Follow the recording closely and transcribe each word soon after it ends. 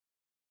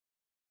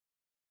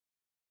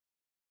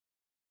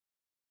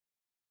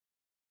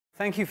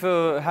Thank you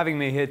for having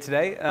me here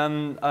today.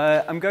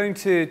 I'm going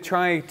to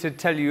try to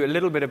tell you a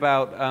little bit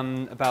about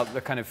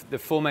the kind of the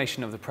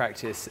formation of the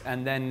practice,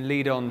 and then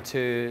lead on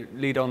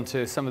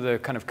to some of the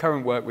kind of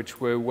current work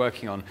which we're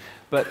working on.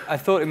 But I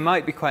thought it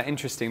might be quite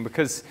interesting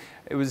because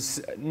it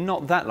was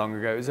not that long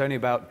ago. It was only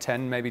about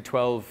 10, maybe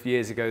 12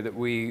 years ago that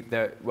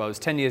it was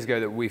 10 years ago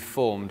that we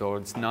formed, or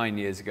it's 9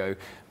 years ago.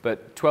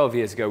 But 12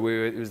 years ago,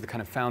 it was the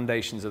kind of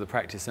foundations of the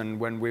practice, and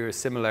when we were a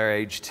similar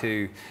age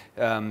to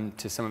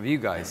some of you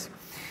guys.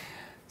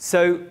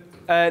 So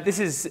this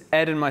is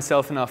Ed and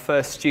myself in our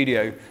first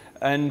studio,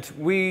 and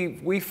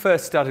we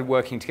first started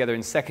working together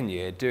in second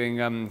year, doing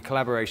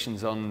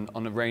collaborations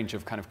on a range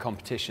of kind of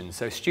competitions,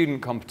 so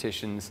student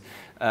competitions,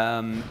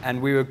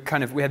 and we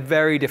had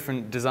very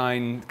different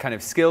design kind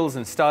of skills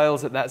and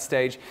styles at that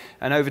stage,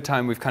 and over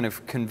time we've kind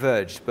of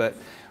converged. But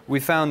we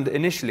found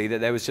initially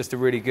that there was just a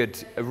really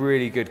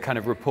good kind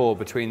of rapport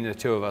between the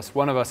two of us.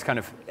 One of us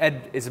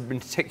Ed is a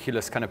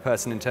meticulous kind of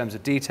person in terms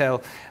of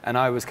detail, and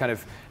I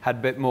had a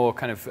bit more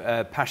kind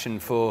of passion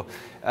for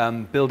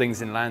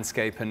buildings in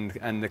landscape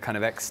and the kind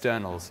of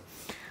externals.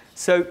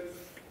 So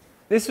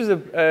this was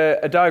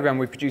a diagram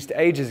we produced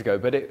ages ago,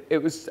 but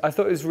I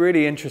thought it was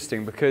really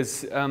interesting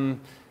because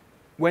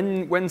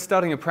when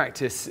starting a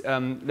practice,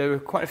 there were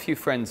quite a few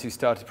friends who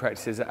started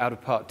practices out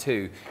of part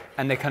 2,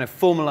 and they kind of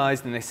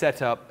formalized and they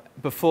set up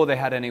before they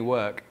had any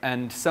work,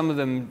 and some of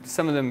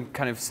them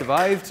kind of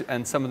survived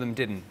and some of them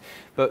didn't.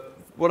 But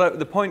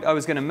the point I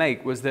was going to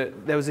make was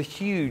that there was a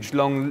huge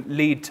long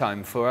lead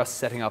time for us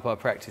setting up our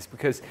practice,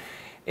 because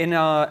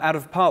out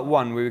of part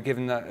 1 we were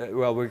given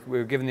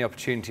the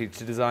opportunity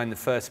to design the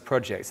first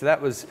project. So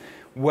that was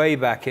way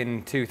back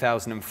in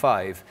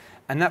 2005.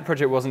 And that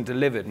project wasn't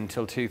delivered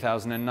until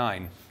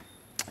 2009.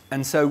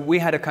 And so we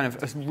had a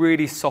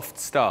really soft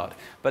start.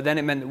 But then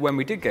it meant that when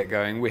we did get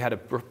going, we had a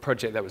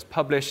project that was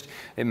published.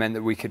 It meant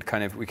that we could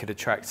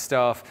attract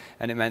staff,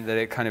 and it meant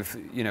that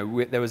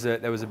there was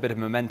a bit of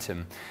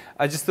momentum.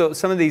 I just thought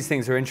some of these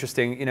things are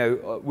interesting.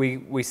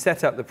 We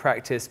set up the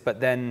practice, but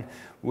then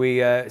we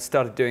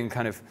started doing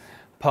kind of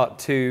part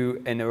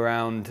 2 in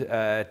around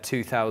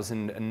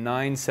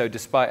 2009. So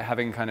despite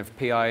having kind of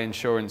PI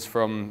insurance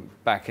from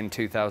back in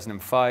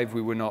 2005,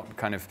 we were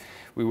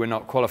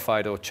not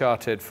qualified or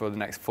chartered for the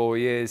next 4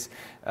 years.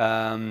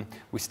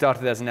 We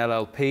started as an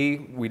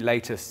LLP. We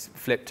later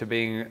flipped to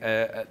being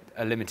a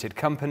limited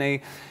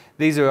company.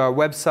 These are our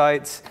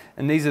websites,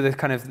 and these are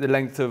the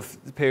length of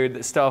the period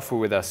that staff were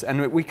with us.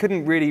 And we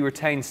couldn't really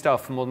retain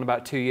staff for more than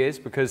about 2 years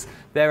because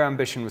their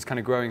ambition was kind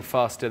of growing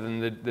faster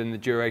than the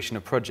duration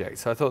of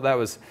projects. So I thought that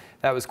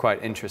was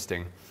quite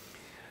interesting.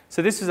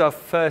 So this was our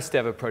first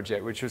ever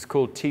project, which was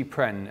called T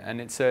Pren, and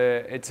it's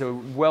a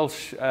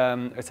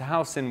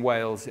house in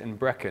Wales in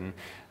Brecon,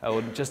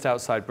 or just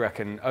outside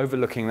Brecon,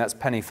 overlooking, that's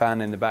Pen y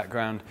Fan in the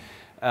background.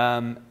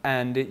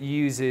 And it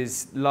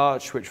uses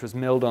larch, which was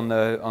milled on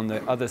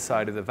the other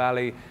side of the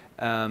valley,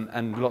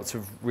 and lots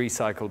of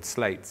recycled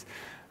slates.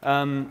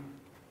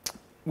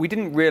 We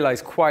didn't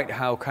realize quite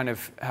how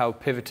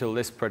pivotal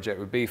this project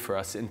would be for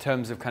us in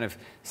terms of kind of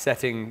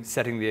setting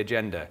the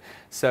agenda.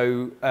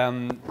 So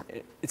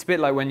it's a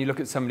bit like when you look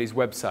at somebody's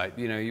website.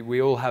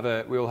 We all have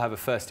a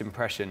first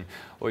impression,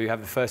 or you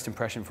have the first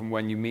impression from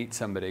when you meet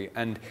somebody.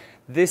 And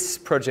this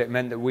project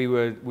meant that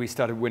we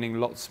started winning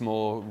lots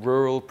more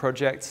rural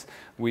projects.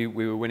 We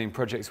were winning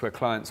projects where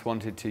clients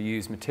wanted to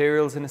use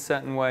materials in a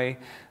certain way.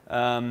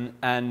 And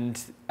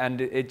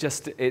it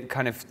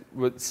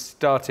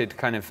started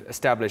kind of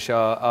establish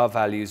our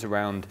values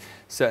around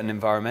certain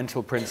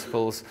environmental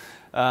principles.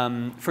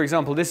 For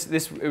example,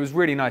 it was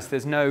really nice.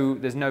 There's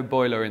no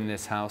boiler in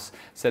this house,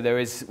 so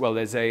there's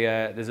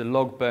a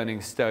log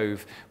burning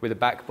stove with a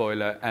back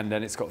boiler, and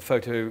then it's got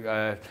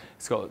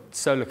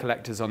solar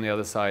collectors on the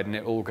other side, and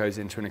it all goes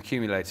into an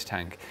accumulator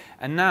tank.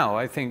 And now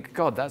I think,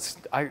 God,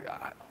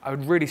 I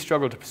would really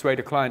struggle to persuade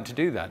a client to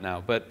do that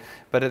now. But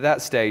at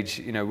that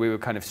stage, we were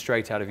kind of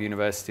straight out of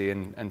university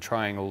and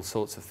trying all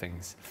sorts of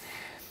things.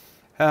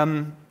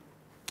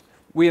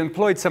 We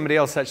employed somebody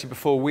else actually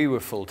before we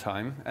were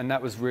full-time, and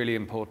that was really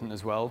important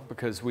as well,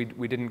 because we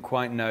didn't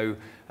quite know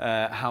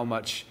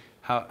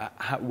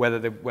whether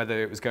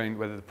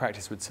the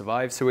practice would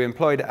survive. So we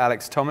employed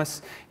Alex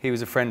Thomas. He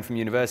was a friend from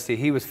university.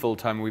 He was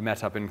full-time. We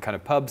met up in kind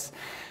of pubs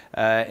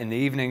in the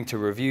evening to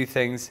review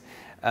things.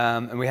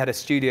 And we had a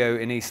studio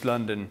in East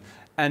London.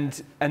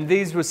 And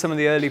these were some of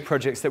the early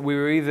projects that we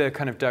were either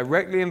kind of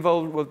directly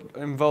involved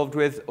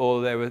with,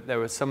 or there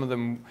were some of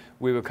them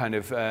we were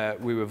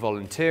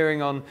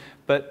volunteering on.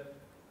 But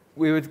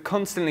we would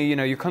constantly,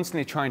 you're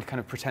constantly trying to kind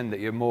of pretend that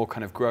you're more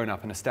kind of grown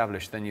up and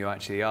established than you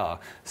actually are.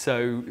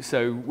 So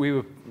we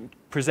were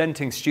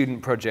presenting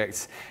student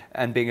projects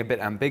and being a bit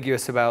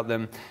ambiguous about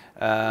them,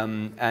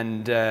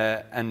 and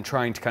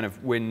trying to kind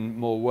of win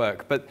more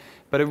work. But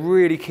a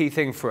really key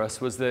thing for us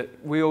was that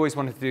we always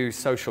wanted to do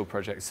social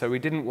projects, so we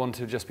didn't want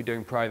to just be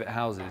doing private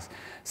houses.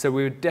 So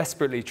we were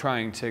desperately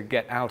trying to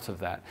get out of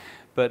that.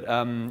 But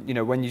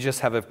when you just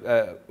have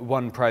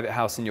one private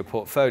house in your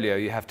portfolio,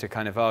 you have to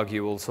kind of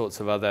argue all sorts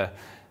of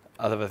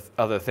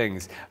other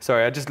things.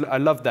 Sorry, I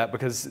loved that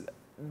because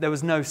there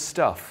was no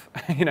stuff,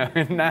 you know,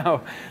 and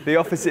now the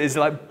office is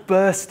like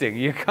bursting.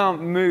 You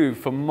can't move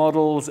for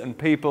models and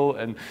people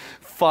and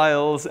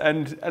files,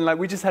 and like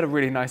we just had a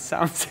really nice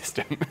sound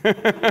system.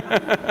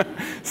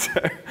 So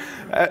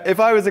if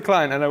I was a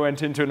client and I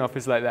went into an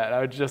office like that,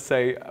 I would just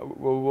say,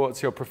 well,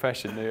 what's your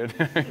profession?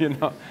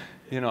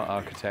 You're not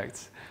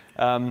architects.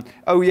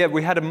 Oh yeah,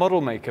 we had a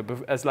model maker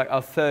as like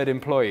our third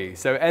employee.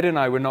 So Ed and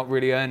I were not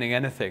really earning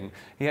anything,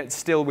 yet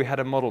still we had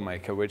a model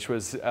maker, which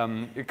was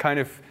kind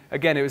of,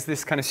 again, it was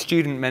this kind of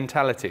student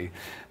mentality.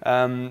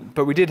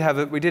 But we did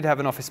have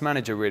an office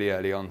manager really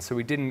early on, so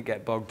we didn't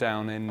get bogged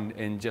down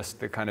in just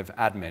the kind of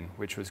admin,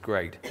 which was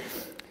great.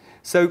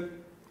 So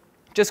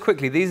just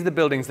quickly, these are the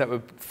buildings that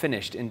were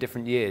finished in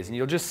different years, and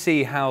you'll just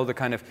see how the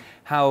kind of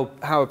how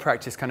a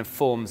practice kind of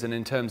forms, and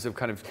in terms of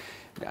kind of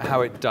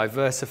how it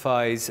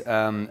diversifies,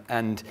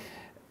 and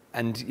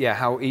yeah,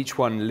 how each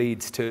one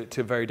leads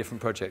to very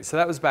different projects. So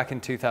that was back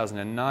in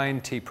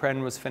 2009. T.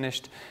 Pren was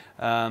finished.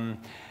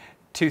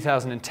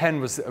 2010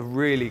 was a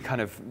really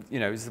kind of, you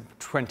know, it was a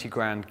 20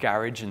 grand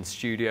garage and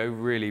studio,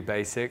 really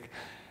basic.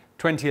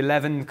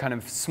 2011, kind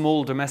of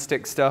small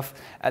domestic stuff.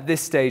 At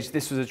this stage,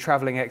 this was a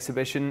traveling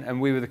exhibition, and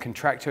we were the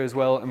contractor as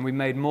well, and we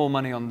made more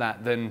money on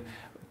that than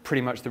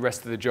pretty much the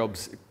rest of the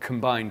jobs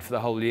combined for the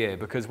whole year,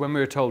 because when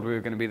we were told we were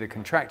going to be the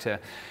contractor,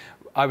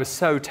 I was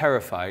so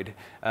terrified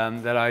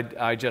that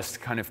I just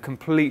kind of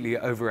completely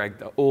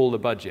over-egged all the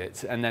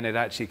budgets, and then it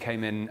actually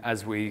came in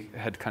as we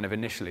had kind of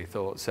initially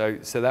thought. So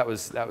that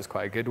was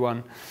quite a good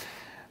one.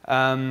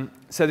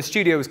 So the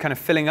studio was kind of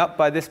filling up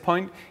by this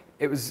point.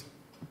 It was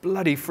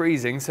bloody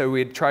freezing, so we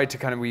had tried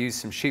to we used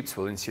some sheep's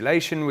wool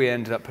insulation. We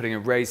ended up putting a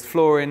raised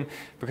floor in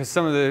because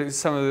some of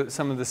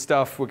the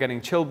stuff were getting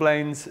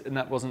chilblains, and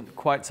that wasn't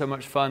quite so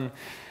much fun.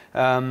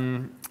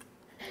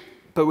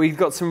 But we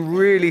got some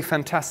really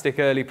fantastic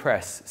early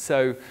press.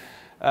 So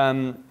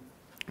the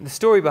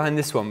story behind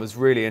this one was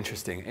really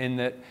interesting in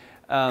that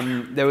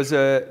there was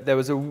a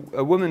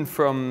woman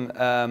from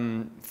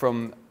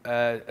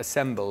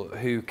Assemble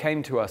who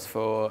came to us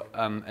for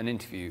an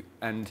interview,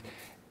 and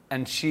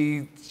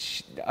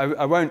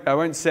I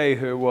won't say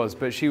who it was,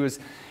 but she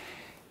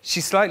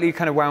slightly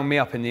kind of wound me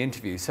up in the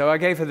interview. So I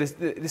gave her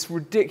this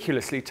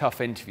ridiculously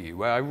tough interview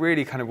where I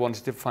really kind of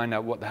wanted to find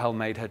out what the hell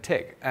made her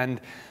tick. And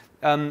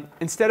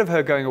instead of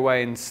her going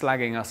away and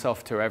slagging us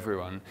off to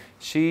everyone,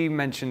 she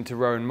mentioned to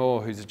Rowan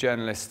Moore, who's a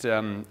journalist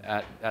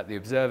at The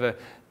Observer,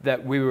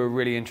 that we were a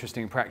really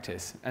interesting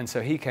practice. And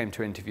so he came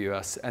to interview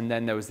us, and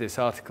then there was this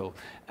article.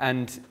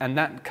 And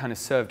that kind of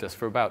served us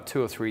for about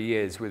 2 or 3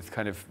 years with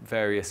kind of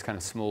various kind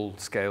of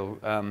small-scale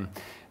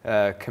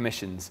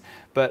commissions.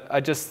 But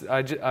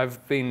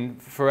I've been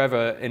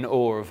forever in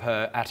awe of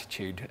her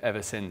attitude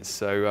ever since.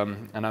 So,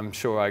 and I'm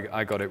sure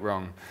I got it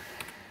wrong.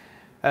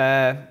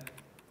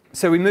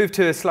 So we moved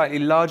to a slightly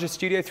larger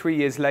studio 3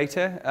 years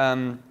later.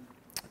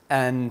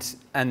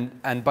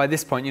 And by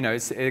this point, you know,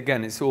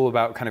 it's all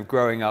about kind of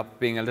growing up,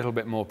 being a little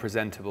bit more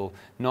presentable,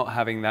 not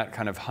having that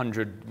kind of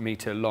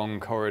 100-meter long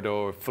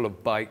corridor full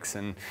of bikes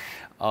and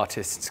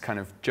artists' kind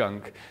of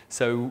junk.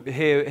 So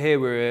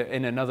here we're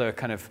in another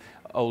kind of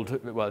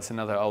it's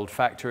another old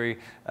factory,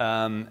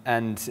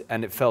 and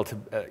it felt,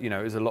 you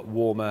know, it was a lot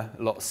warmer,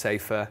 a lot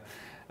safer.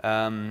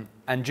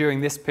 And during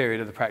this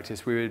period of the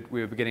practice, we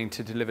were beginning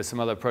to deliver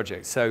some other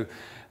projects. So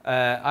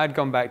I'd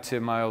gone back to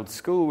my old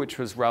school, which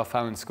was Ralph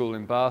Allen School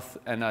in Bath,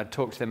 and I'd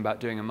talked to them about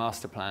doing a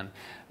master plan.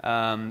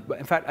 But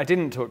in fact, I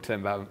didn't talk to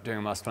them about doing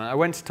a master plan. I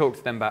went to talk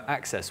to them about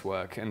access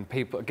work and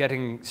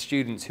getting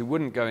students who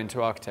wouldn't go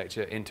into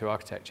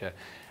architecture.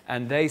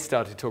 And they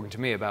started talking to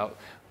me about,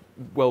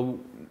 well,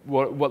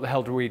 what the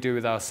hell do we do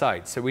with our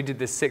site? So we did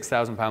this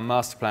 £6,000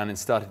 master plan and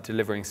started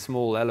delivering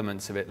small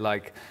elements of it,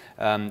 like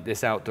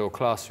this outdoor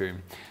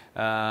classroom.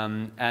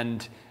 And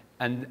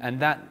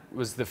that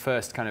was the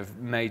first kind of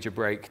major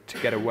break to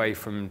get away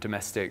from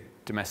domestic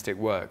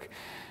work.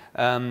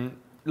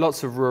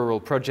 Lots of rural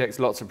projects,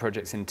 lots of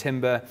projects in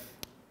timber.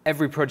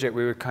 Every project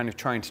we were kind of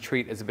trying to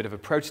treat as a bit of a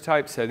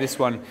prototype. So this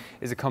one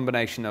is a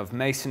combination of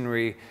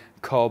masonry,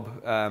 cob,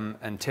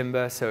 and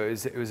timber. So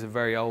it was a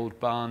very old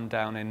barn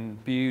down in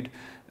Bude,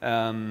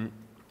 and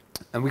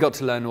we got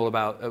to learn all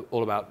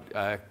about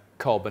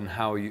cob and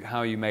how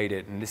you made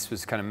it. And this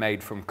was kind of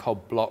made from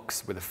cob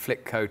blocks with a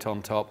flick coat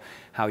on top,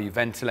 how you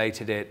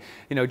ventilated it.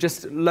 You know,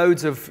 just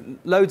loads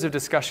of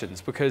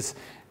discussions, because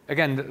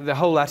again, the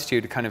whole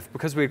attitude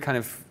because we'd kind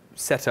of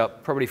set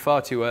up probably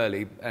far too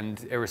early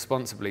and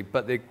irresponsibly.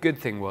 But the good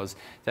thing was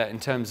that in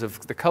terms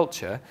of the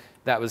culture,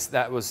 that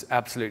was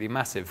absolutely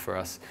massive for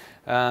us.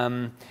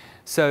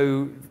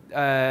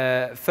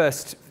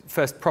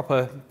 First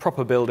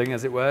proper building,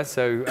 as it were.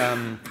 So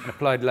an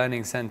applied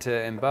learning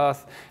centre in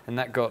Bath, and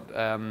that got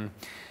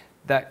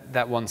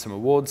that won some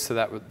awards. So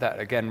that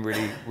again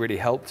really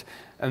helped.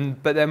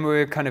 But then we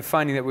were kind of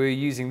finding that we were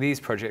using these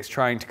projects,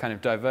 trying to kind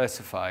of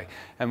diversify,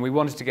 and we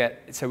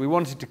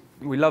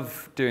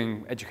love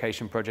doing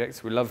education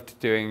projects. We loved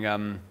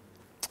doing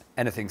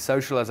anything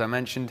social, as I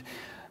mentioned.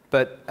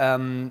 But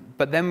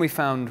then we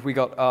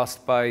got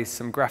asked by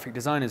some graphic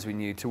designers we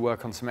knew to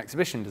work on some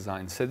exhibition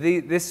designs. So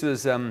these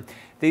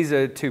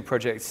are two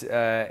projects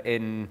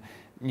in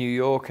New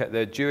York at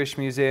the Jewish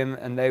Museum,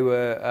 and they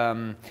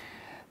were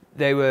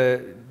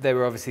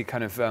obviously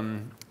kind of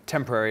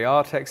temporary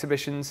art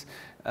exhibitions.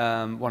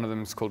 One of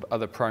them is called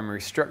Other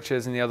Primary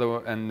Structures, and the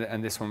other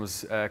and this one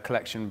was a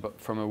collection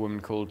from a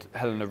woman called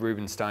Helena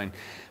Rubinstein.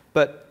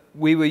 But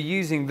we were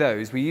using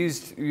those. We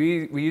used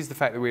the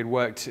fact that we had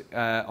worked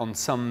on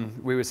some.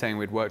 We were saying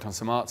we'd worked on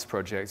some arts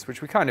projects,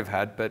 which we kind of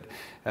had, but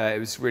it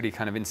was really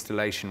kind of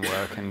installation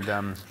work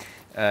and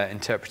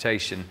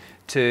interpretation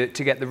to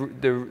get the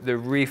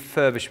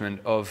refurbishment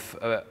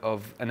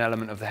of an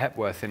element of the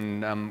Hepworth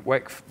in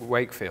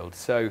Wakefield.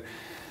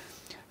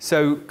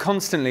 So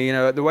constantly, you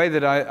know, the way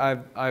that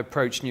I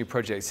approach new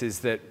projects is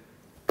that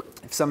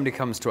if somebody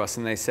comes to us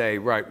and they say,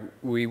 right,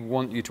 we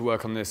want you to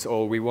work on this,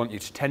 or we want you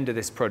to tender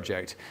this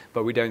project,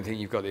 but we don't think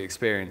you've got the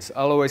experience,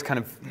 I'll always kind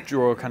of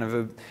draw kind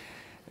of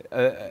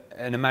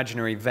an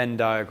imaginary Venn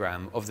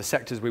diagram of the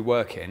sectors we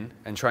work in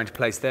and trying to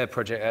place their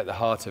project at the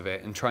heart of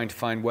it and trying to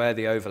find where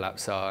the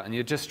overlaps are. And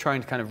you're just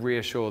trying to kind of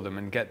reassure them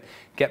and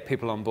get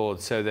people on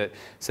board so that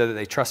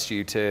they trust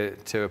you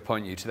to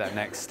appoint you to that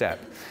next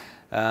step.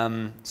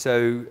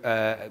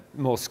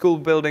 More school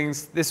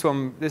buildings. This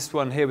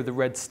one here with the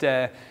red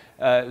stair.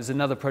 It was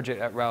another project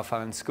at Ralph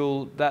Allen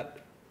School. That's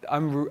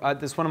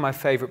one of my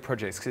favourite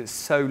projects because it's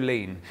so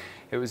lean.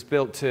 It was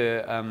built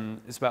to,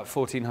 it's about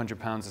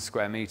 £1,400 a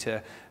square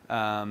metre.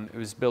 It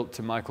was built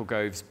to Michael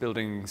Gove's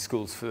Building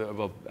Schools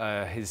for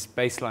his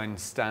baseline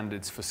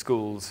standards for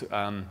schools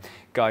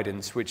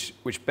guidance, which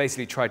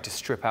basically tried to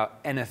strip out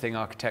anything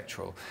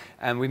architectural.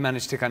 And we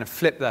managed to kind of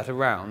flip that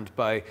around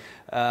by,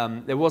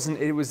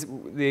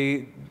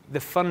 the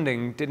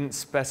funding didn't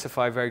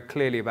specify very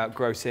clearly about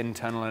gross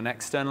internal and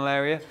external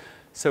area.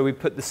 So we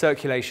put the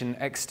circulation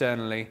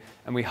externally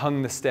and we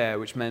hung the stair,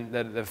 which meant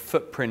that the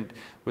footprint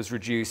was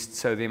reduced,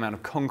 so the amount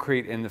of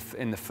concrete in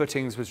the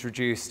footings was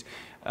reduced.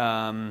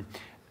 And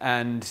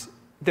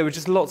there were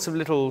just lots of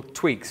little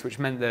tweaks, which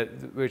meant that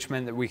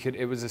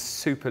it was a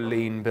super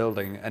lean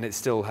building and it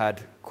still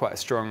had quite a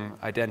strong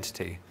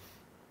identity.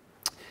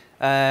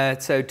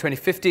 So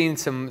 2015,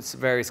 some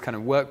various kind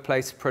of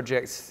workplace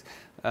projects.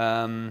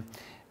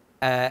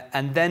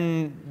 And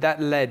then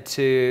that led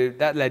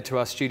to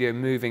our studio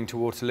moving to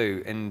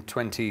Waterloo in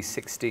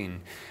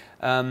 2016.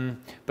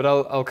 But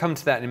I'll come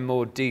to that in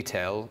more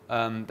detail.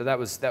 But that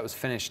was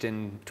finished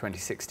in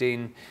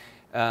 2016.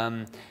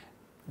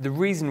 The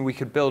reason we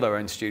could build our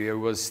own studio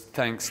was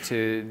thanks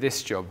to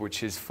this job,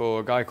 which is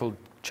for a guy called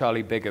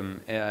Charlie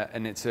Bigham,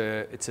 and it's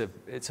a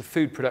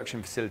food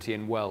production facility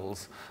in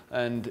Wells,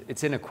 and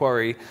it's in a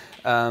quarry.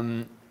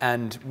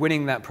 And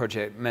winning that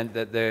project meant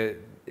that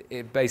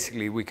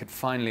basically we could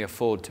finally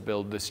afford to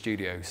build the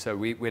studio. So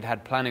we'd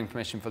had planning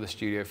permission for the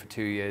studio for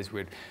 2 years.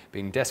 We'd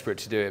been desperate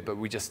to do it, but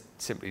we just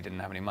simply didn't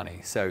have any money.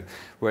 So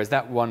whereas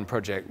that one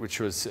project, which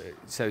was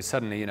so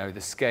suddenly, you know,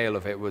 the scale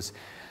of it was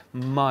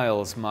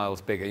miles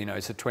bigger. You know,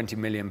 it's a £20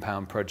 million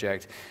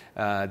project.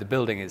 The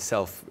building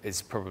itself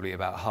is probably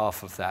about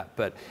half of that,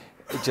 but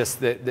just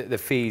the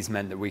fees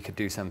meant that we could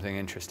do something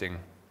interesting.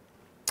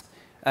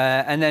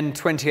 And then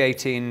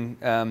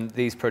 2018,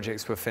 these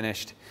projects were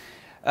finished.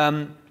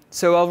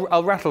 So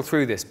I'll rattle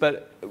through this,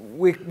 but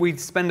we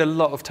spend a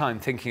lot of time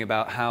thinking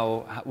about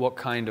what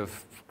kind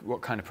of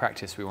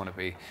practice we want to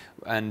be,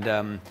 and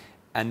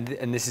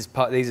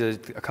these are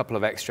a couple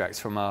of extracts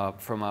from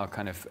our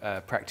kind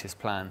of practice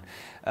plan,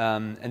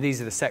 and these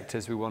are the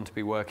sectors we want to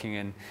be working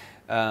in.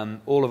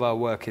 All of our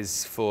work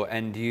is for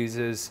end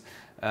users.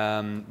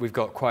 We've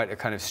got quite a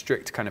kind of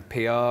strict kind of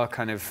PR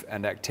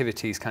and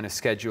activities kind of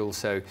schedule.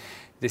 So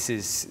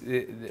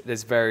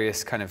there's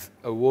various kind of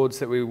awards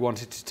that we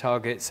wanted to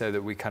target so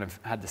that we kind of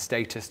had the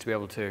status to be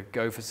able to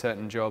go for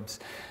certain jobs.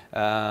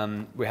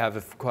 We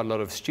have quite a lot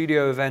of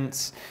studio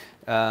events.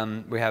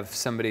 We have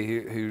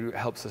somebody who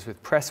helps us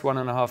with press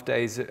 1.5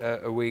 days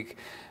a week.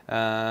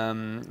 I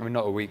mean,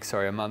 not a week,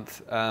 sorry, a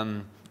month.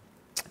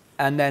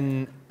 And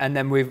then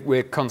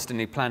we're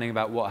constantly planning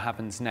about what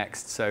happens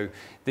next. So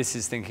this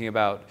is thinking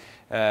about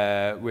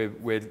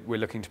we're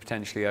looking to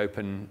potentially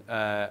open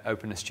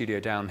a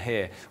studio down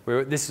here.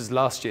 This was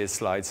last year's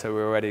slide, so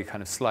we're already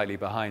kind of slightly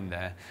behind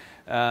there.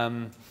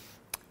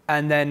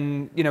 And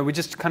then, you know, we're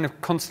just kind of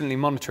constantly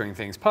monitoring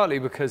things. Partly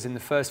because in the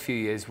first few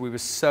years we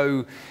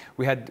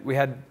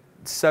had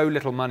so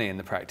little money in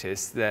the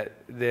practice that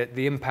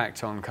the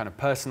impact on kind of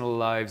personal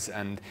lives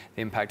and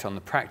the impact on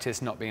the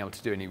practice, not being able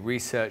to do any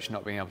research,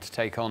 not being able to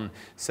take on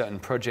certain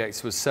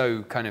projects, was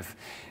so kind of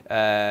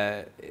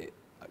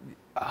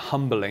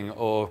humbling,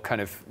 or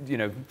kind of, you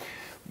know,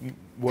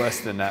 worse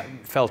than that,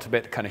 felt a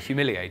bit kind of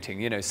humiliating,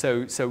 you know.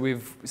 So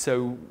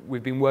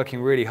we've been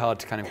working really hard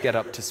to kind of get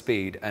up to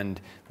speed and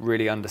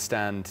really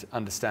understand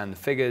the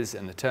figures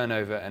and the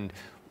turnover, and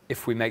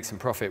if we make some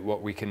profit,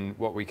 what we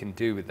can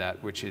do with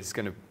that, which is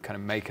going to kind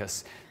of make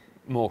us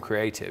more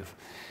creative.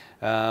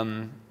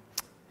 And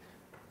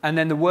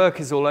then the work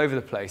is all over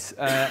the place.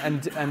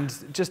 And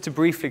just to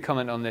briefly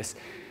comment on this,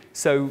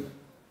 so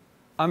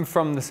I'm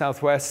from the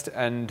Southwest,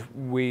 and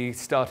we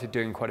started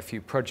doing quite a few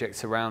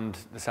projects around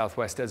the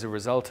Southwest as a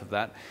result of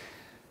that.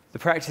 The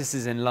practice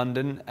is in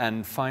London,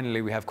 and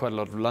finally we have quite a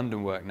lot of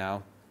London work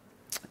now.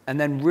 And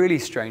then really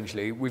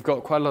strangely, we've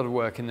got quite a lot of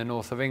work in the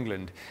north of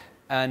England.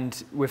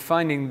 And we're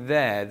finding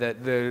there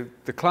that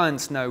the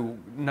clients know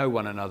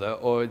one another,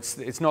 or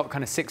it's not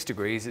kind of 6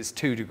 degrees, it's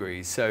 2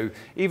 degrees. So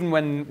even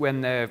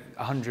when they're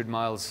 100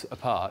 miles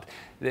apart,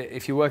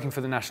 if you're working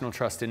for the National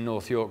Trust in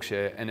North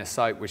Yorkshire in a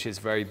site which is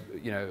very,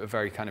 a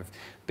very kind of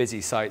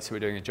busy site, so we're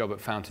doing a job at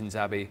Fountains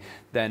Abbey,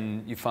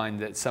 then you find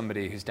that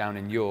somebody who's down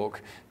in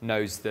York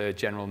knows the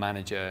general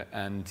manager,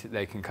 and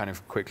they can kind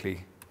of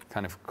quickly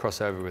kind of cross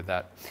over with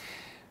that.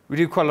 We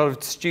do quite a lot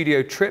of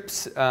studio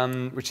trips,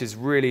 which is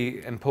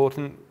really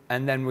important,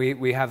 and then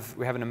we have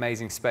an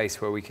amazing space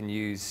where we can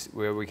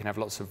have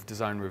lots of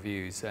design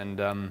reviews, and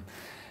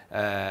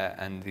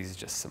these are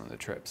just some of the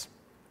trips.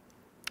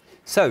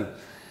 So,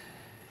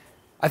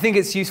 I think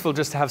it's useful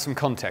just to have some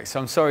context. So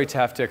I'm sorry to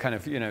have to kind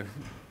of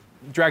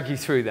drag you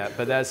through that,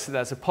 but that's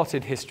a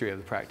potted history of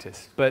the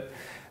practice. But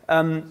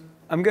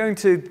I've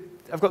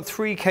got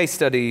 3 case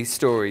study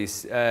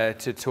stories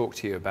to talk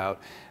to you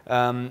about.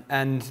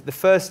 And the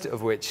first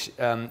of which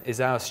is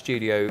our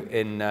studio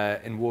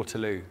in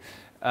Waterloo.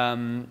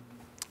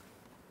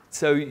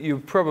 So you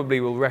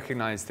probably will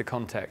recognise the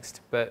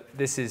context, but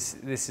this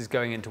is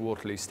going into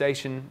Waterloo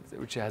Station,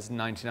 which has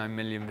 99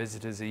 million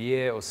visitors a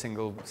year, or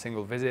single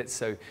visits.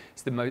 So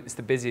it's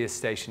the busiest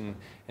station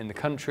in the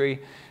country.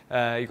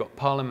 You've got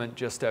Parliament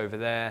just over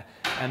there,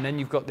 and then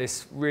you've got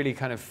this really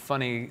kind of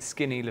funny,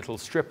 skinny little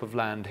strip of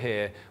land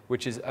here,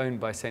 which is owned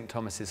by St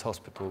Thomas's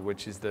Hospital,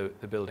 which is the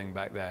building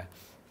back there.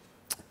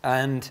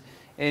 And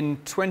in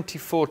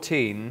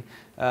 2014,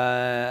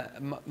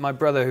 my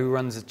brother, who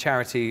runs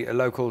a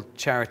local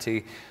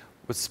charity,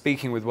 was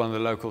speaking with one of the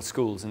local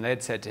schools, and they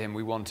had said to him,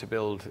 we want to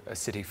build a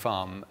city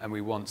farm, and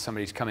we want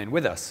somebody to come in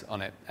with us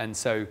on it. And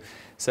so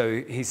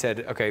he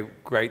said, okay,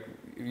 great,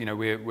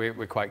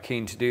 we're quite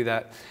keen to do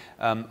that.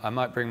 I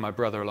might bring my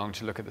brother along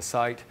to look at the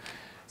site.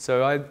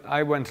 So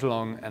I went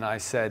along and I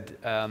said,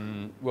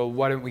 well,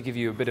 why don't we give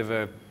you a bit of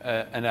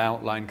an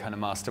outline kind of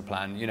master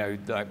plan,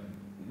 like,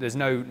 there's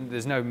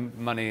no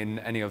money in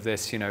any of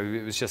this,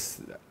 it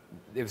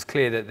was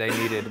clear that they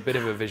needed a bit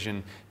of a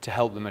vision to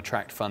help them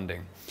attract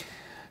funding.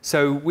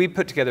 So we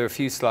put together a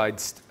few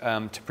slides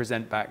to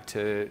present back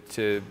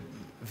to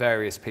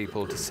various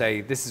people to say,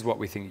 this is what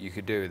we think you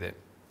could do with it.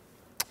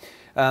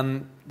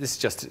 This is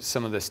just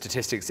some of the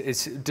statistics.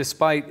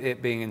 Despite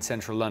it being in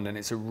central London,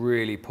 it's a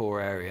really poor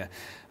area.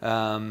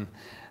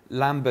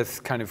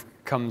 Lambeth kind of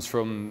comes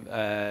from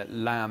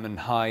lamb and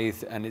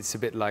Hythe, and it's a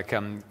bit like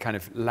kind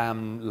of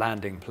lamb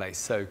landing place.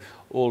 So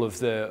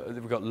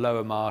we've got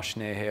Lower Marsh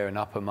near here and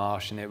Upper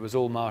Marsh, and it was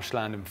all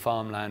marshland and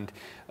farmland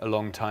a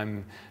long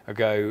time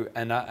ago.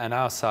 And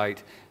our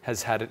site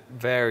has had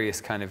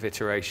various kind of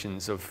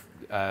iterations of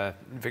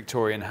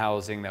Victorian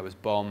housing that was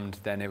bombed.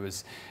 Then there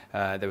was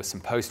some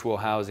post-war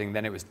housing.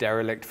 Then it was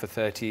derelict for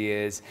 30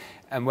 years.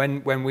 And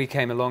when we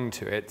came along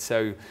to it,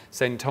 so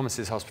St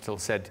Thomas's Hospital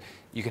said,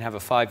 you can have a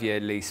 5-year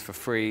lease for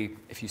free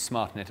if you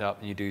smarten it up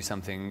and you do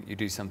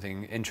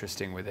something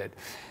interesting with it.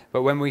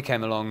 But when we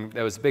came along,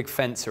 there was a big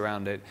fence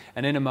around it,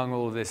 and in among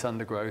all of this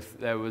undergrowth,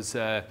 there was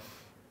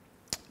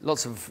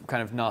lots of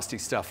kind of nasty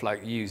stuff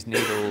like used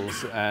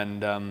needles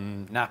and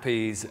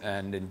nappies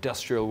and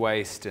industrial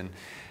waste,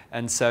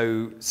 and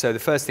so the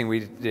first thing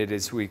we did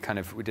is we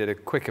did a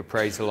quick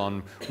appraisal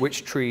on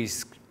which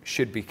trees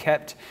should be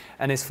kept.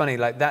 And it's funny,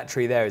 like that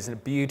tree there is a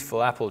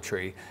beautiful apple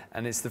tree,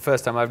 and it's the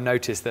first time I've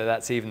noticed that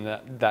that's even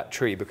that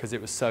tree, because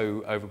it was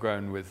so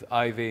overgrown with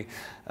ivy.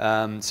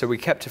 So we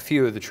kept a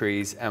few of the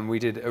trees, and we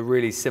did a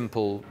really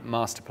simple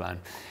master plan.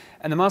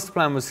 And the master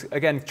plan was,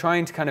 again,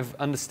 trying to kind of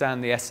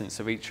understand the essence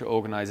of each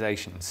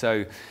organisation.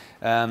 So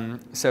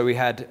we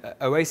had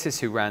Oasis,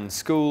 who ran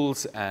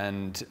schools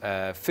and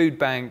food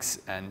banks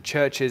and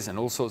churches and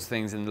all sorts of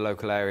things in the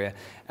local area,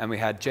 and we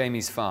had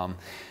Jamie's Farm.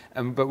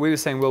 But we were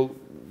saying, well,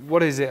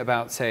 what is it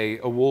about, say,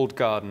 a walled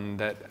garden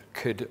that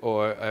could,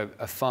 or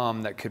a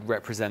farm that could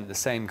represent the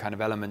same kind of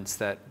elements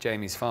that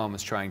Jamie's Farm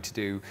was trying to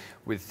do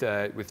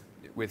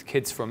with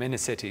kids from inner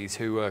cities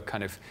who are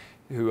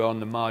on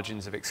the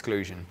margins of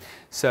exclusion.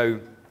 So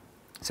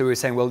we were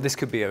saying, well, this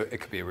could be it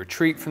could be a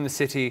retreat from the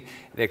city.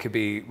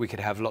 We could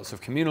have lots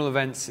of communal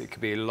events. There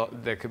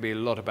could be a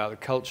lot about the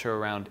culture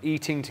around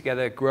eating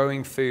together,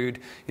 growing food,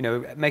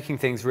 making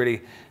things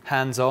really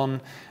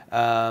hands-on.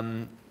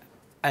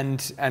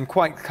 And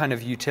quite kind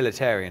of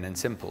utilitarian and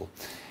simple.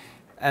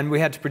 And we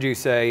had to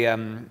produce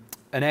an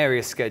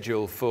area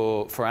schedule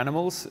for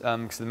animals,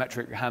 because the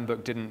metric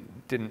handbook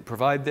didn't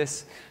provide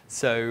this.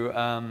 So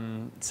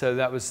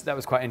that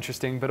was quite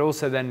interesting. But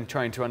also then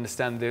trying to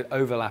understand the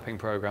overlapping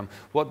program.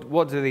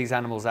 What do these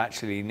animals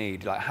actually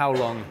need? Like, how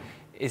long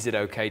is it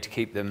okay to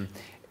keep them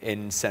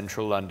in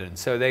central London?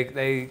 So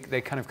they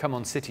kind of come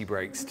on city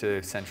breaks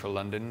to central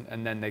London,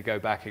 and then they go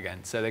back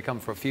again. So they come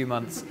for a few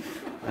months,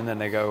 and then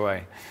they go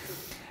away.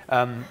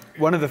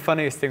 One of the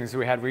funniest things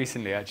we had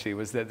recently, actually,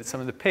 was that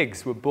some of the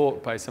pigs were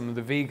bought by some of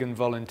the vegan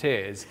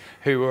volunteers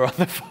who were on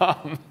the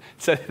farm,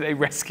 so they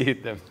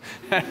rescued them.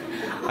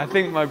 I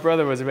think my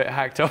brother was a bit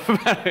hacked off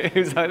about it. He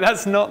was like,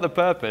 that's not the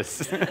purpose.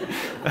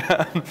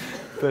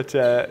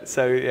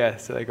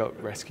 So they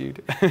got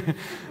rescued.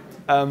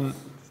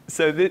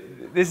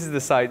 This is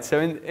the site.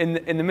 So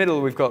in the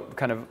middle, we've got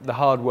kind of the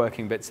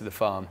hard-working bits of the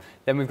farm.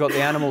 Then we've got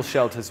the animal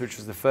shelters, which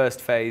was the first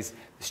phase.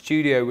 The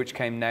studio, which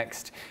came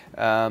next,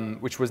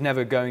 which was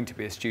never going to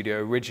be a studio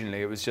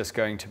originally. It was just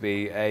going to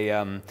be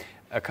a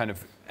kind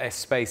of a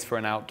space for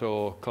an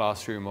outdoor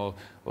classroom or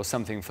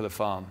something for the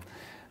farm.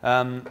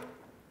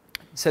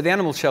 So the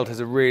animal shelters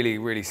are really,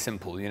 really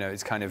simple. You know,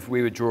 it's kind of,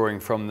 we were drawing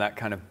from that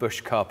kind of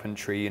bush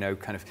carpentry, you know,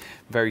 kind of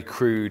very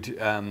crude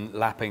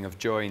lapping of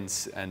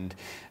joints and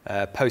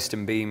post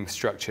and beam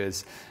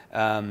structures.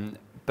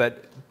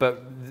 But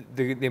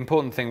the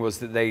important thing was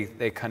that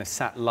they kind of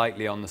sat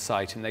lightly on the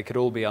site, and they could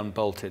all be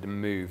unbolted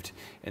and moved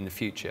in the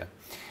future.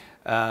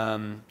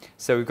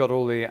 So we've got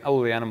all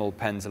the animal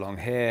pens along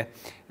here.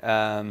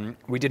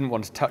 We didn't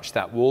want to touch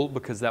that wall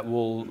because that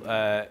wall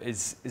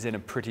is in a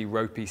pretty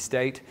ropey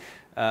state.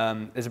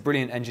 There's a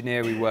brilliant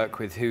engineer we work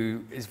with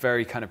who is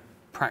very kind of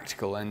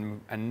practical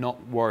and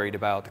not worried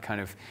about the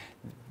kind of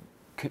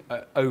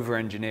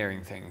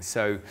over-engineering things.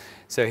 So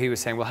he was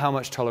saying, well, how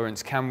much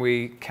tolerance can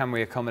we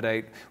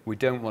accommodate? We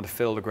don't want to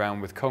fill the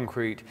ground with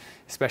concrete,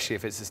 especially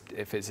if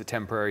it's a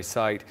temporary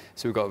site.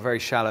 So we've got a very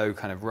shallow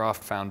kind of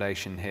raft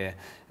foundation here,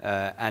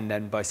 and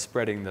then by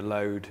spreading the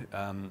load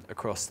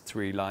across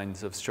 3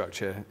 lines of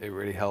structure, it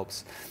really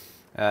helps.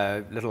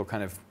 Little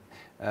kind of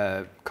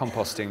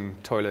composting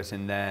toilet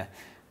in there,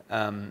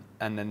 and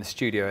then the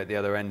studio at the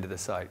other end of the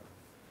site.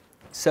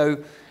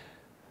 So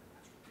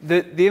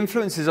the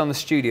influences on the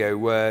studio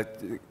were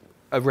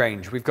a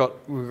range. We've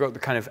got the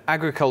kind of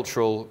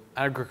agricultural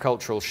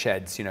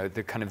sheds, you know,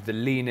 the kind of the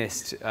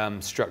leanest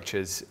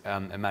structures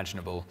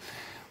imaginable.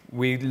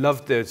 We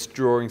loved the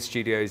drawing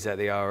studios at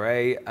the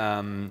RA,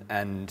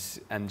 and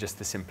just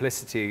the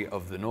simplicity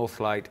of the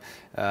Northlight.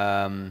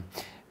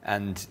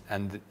 And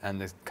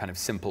the kind of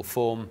simple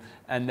form,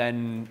 and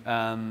then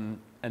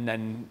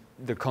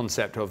the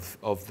concept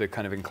of the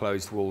kind of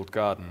enclosed walled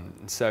garden.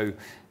 So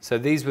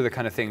these were the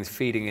kind of things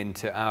feeding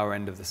into our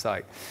end of the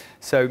site.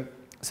 So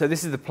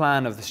this is the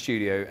plan of the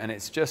studio, and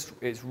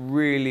it's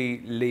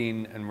really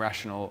lean and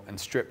rational and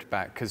stripped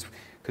back because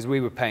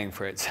we were paying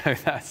for it. So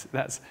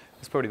that's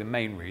probably the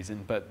main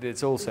reason, but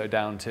it's also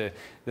down to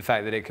the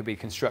fact that it could be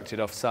constructed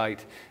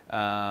off-site.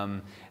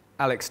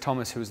 Alex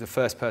Thomas, who was the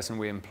first person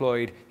we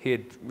employed, he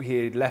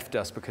had left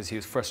us because he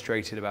was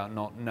frustrated about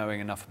not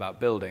knowing enough about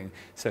building,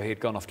 so he had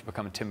gone off to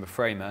become a timber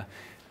framer,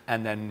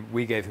 and then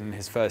we gave him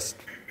his first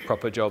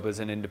proper job as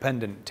an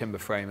independent timber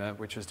framer,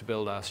 which was to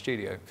build our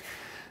studio.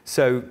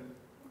 So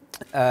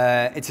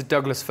it's a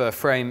Douglas fir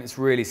frame, it's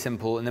really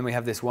simple, and then we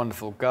have this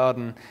wonderful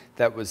garden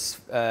that was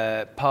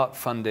part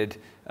funded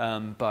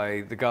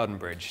by the Garden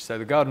Bridge. So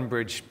the Garden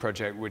Bridge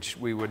project, which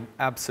we would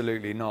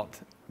absolutely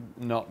not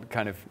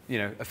kind of, you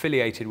know,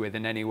 affiliated with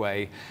in any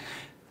way,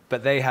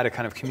 but they had a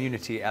kind of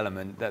community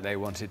element that they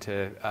wanted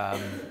to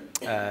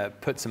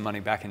put some money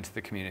back into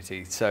the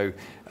community. So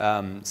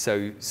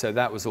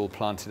that was all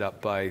planted up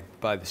by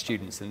the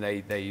students, and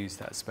they used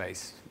that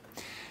space.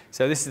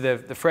 So this is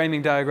the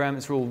framing diagram.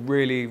 It's all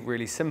really,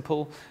 really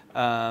simple.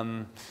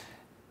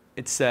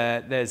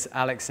 There's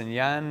Alex and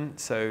Jan,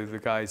 so the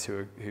guys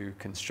who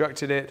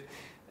constructed it.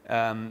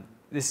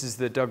 This is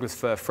the Douglas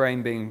fir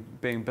frame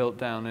being built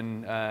down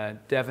in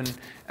Devon,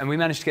 and we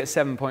managed to get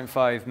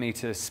 7.5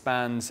 metre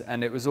spans,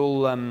 and it was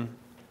all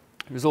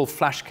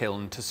flash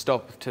kiln to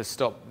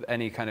stop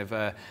any kind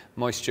of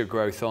moisture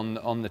growth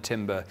on the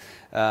timber,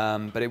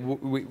 but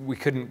we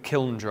couldn't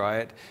kiln dry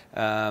it.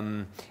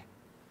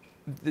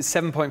 The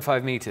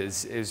 7.5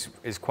 metres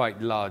is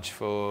quite large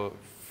for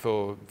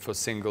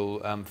single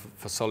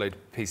for solid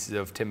pieces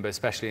of timber,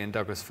 especially in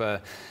Douglas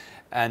fir,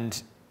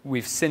 and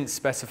we've since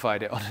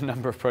specified it on a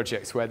number of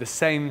projects where the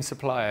same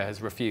supplier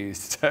has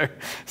refused,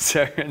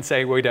 and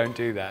saying we don't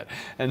do that,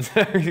 and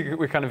so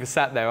we kind of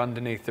sat there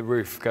underneath the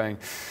roof going,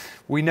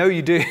 we know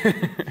you do,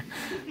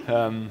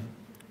 and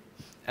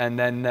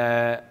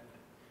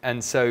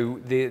so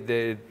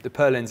the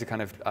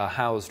purlins are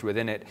housed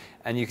within it,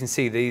 and you can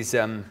see these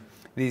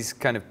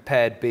kind of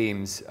paired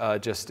beams are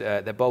just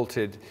they're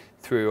bolted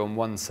through on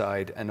one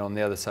side, and on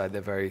the other side they're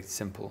very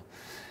simple.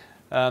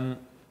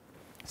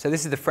 So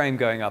this is the frame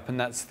going up, and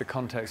that's the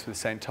context with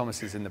St.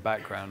 Thomas's in the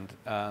background.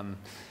 And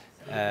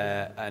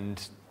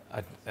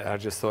I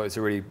just thought it's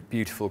a really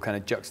beautiful kind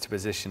of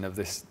juxtaposition of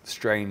this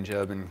strange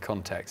urban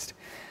context.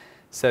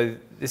 So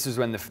this was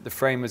when the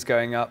frame was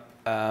going up.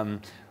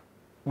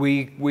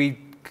 We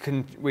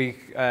kind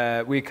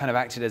of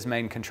acted as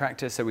main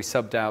contractor, so we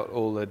subbed out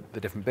all the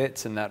different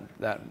bits, and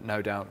that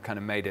no doubt kind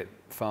of made it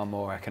far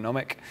more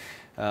economic,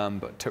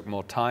 but took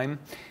more time.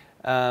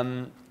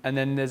 And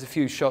then there's a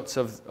few shots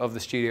of the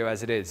studio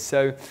as it is.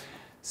 So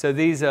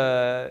these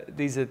are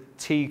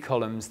T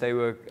columns. They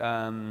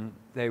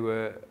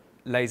were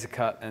laser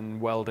cut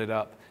and welded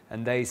up,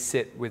 and they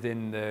sit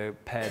within the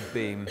paired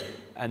beam,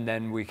 and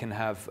then we can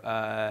have,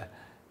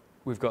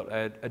 we've got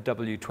a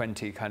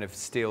W20 kind of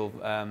steel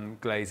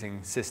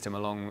glazing system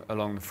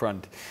along the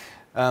front.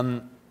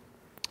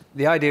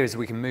 The idea is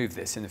we can move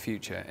this in the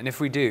future, and if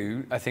we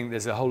do, I think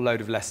there's a whole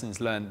load of lessons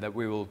learned that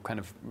we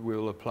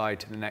will apply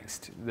to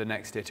the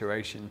next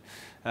iteration.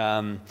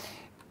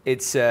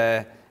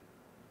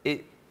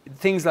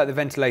 Things like the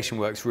ventilation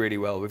works really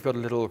well. We've got a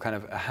little kind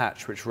of a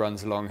hatch which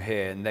runs along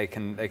here, and they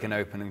can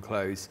open and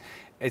close.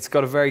 It's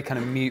got a very kind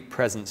of mute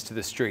presence to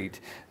the street,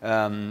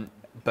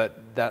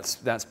 but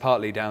that's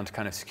partly down to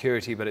kind of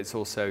security, but it's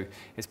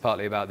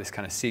partly about this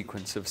kind of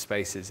sequence of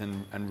spaces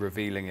and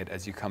revealing it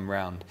as you come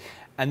round.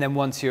 And then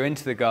once you're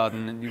into the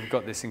garden, and you've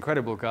got this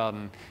incredible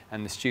garden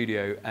and the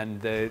studio,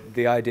 and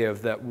the idea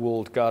of that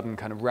walled garden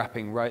kind of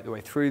wrapping right the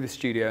way through the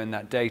studio, and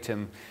that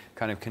datum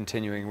kind of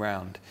continuing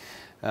round.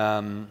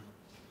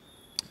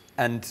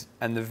 And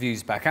the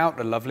views back out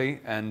are lovely,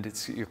 and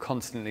you're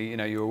constantly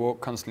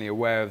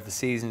aware of the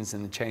seasons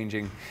and the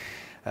changing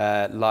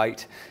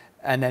light.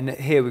 And then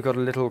here we've got a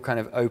little kind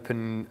of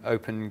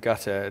open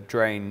gutter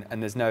drain,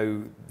 and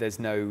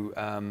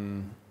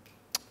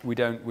we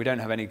don't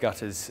have any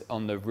gutters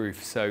on the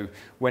roof, so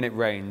when it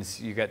rains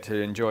you get to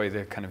enjoy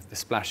the kind of the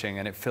splashing,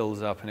 and it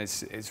fills up, and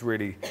it's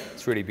really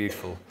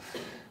beautiful.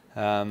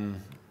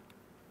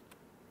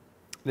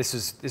 This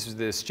was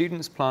the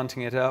students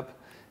planting it up,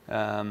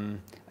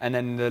 and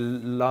then the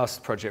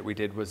last project we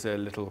did was a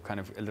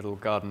little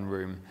garden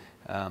room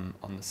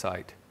on the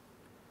site.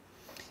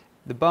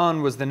 The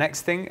barn was the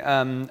next thing.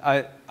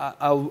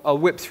 I'll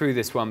whip through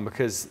this one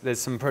because there's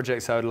some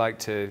projects I'd like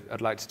to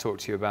talk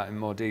to you about in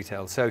more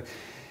detail.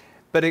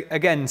 But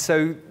again,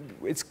 so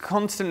it's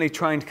constantly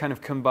trying to kind of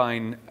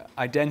combine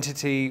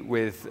identity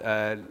with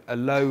a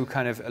low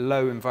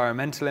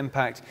environmental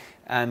impact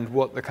and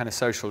what the kind of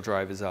social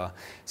drivers are.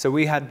 So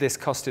we had this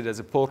costed as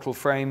a portal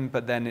frame,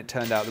 but then it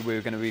turned out that we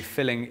were going to be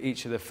filling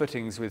each of the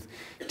footings with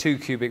 2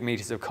 cubic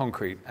meters of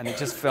concrete, and it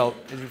felt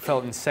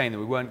insane that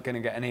we weren't going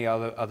to get any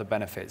other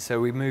benefits. So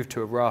we moved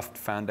to a raft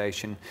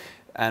foundation,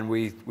 and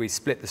we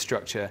split the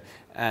structure,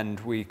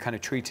 and we kind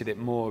of treated it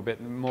a bit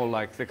more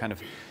like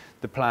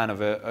the plan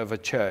of a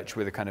church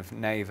with a kind of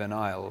nave and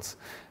aisles.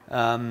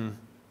 And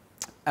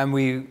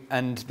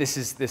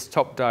this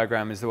top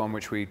diagram is the one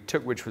which we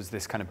took, which was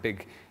this kind of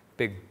big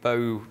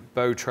bow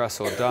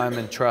truss or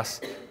diamond truss,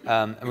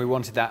 and we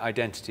wanted that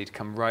identity to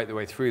come right the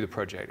way through the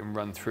project and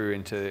run through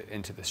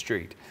into the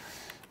street.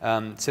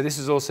 So this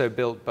was also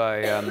built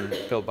by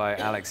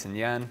Alex and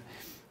Jan,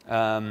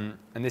 and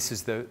this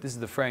is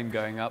the frame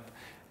going up.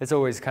 It's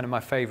always kind of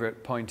my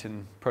favourite point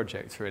in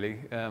projects, really,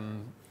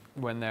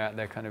 when they're at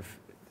their kind of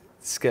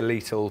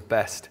skeletal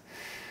best.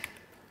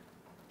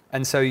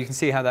 And so you can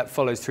see how that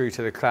follows through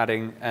to the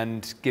cladding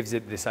and gives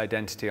it this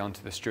identity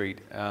onto the street.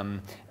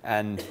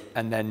 And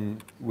then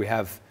we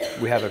have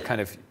a kind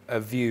of a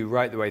view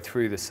right the way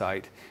through the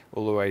site,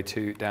 all the way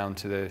down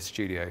to the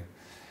studio.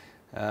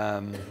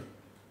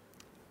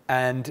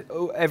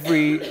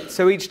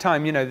 So each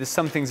time, there's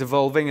something's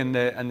evolving, and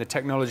the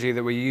technology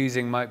that we're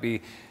using might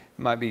be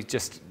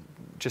just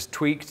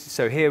tweaked.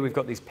 So here we've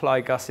got these ply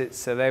gussets,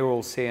 so they were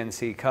all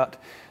CNC cut.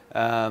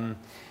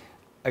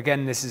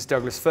 Again, this is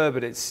Douglas fir,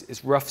 but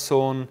it's rough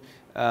sawn,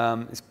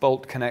 it's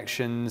bolt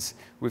connections,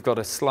 we've got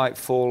a slight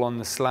fall on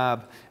the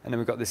slab, and then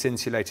we've got this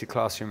insulated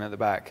classroom at the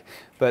back.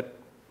 But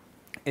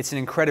it's an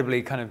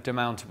incredibly kind of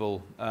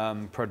demountable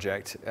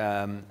project,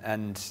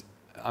 and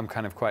I'm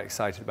kind of quite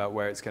excited about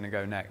where it's going to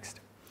go next.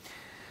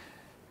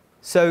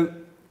 So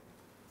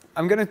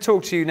I'm going to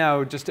talk to you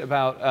now just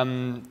about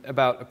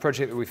a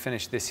project that we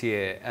finished this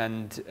year,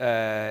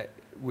 and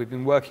we've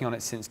been working on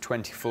it since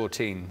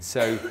 2014.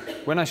 So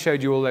when I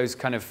showed you all those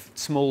kind of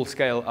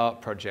small-scale art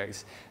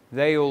projects,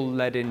 they all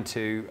led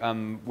into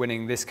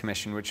winning this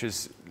commission, which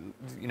was,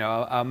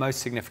 our most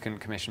significant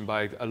commission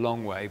by a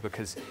long way,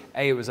 because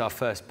A, it was our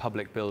first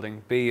public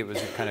building, B, it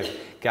was a kind of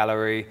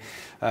gallery,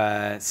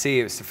 C,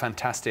 it was a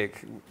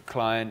fantastic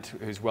client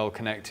who's well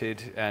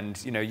connected,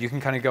 and you can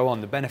kind of go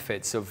on. The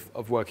benefits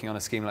of working on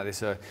a scheme like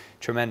this are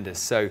tremendous.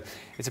 So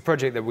it's a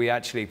project that we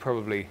actually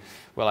probably,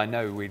 well, I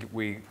know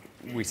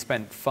we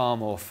spent far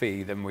more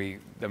fee than we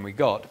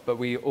got, but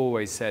we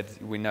always said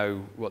we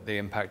know what the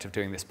impact of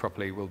doing this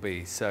properly will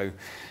be. So,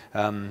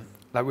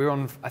 I think we're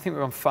on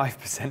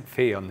 5%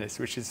 fee on this,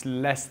 which is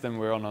less than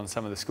we're on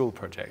some of the school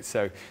projects.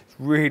 So it's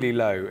really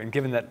low, and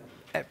given that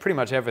pretty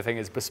much everything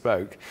is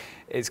bespoke,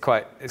 it's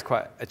quite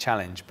a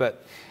challenge.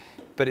 But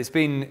it's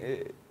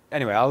been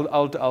anyway.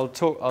 I'll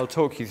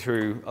talk you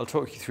through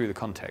the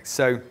context.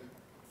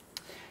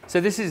 So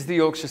this is the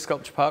Yorkshire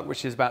Sculpture Park,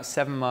 which is about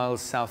 7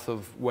 miles south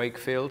of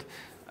Wakefield.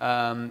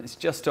 It's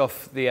just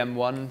off the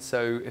M1,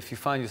 so if you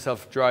find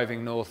yourself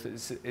driving north,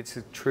 it's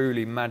a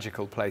truly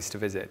magical place to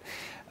visit.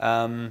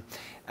 And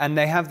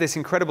they have this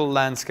incredible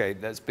landscape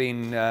that's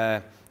been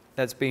kind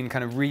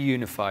of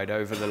reunified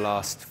over the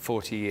last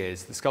 40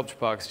 years. The Sculpture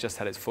Park's just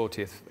had its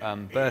 40th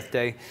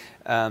birthday.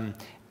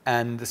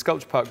 And the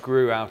Sculpture Park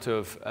grew out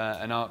of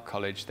an art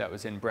college that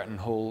was in Bretton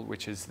Hall,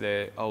 which is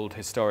the old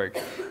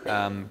historic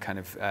kind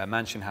of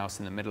mansion house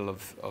in the middle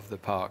of the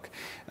park.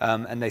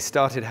 And they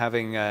started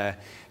having,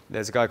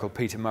 there's a guy called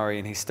Peter Murray,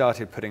 and he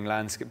started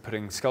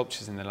putting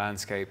sculptures in the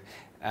landscape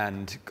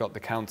and got the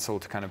council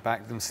to kind of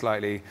back them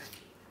slightly.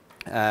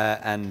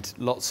 And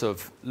lots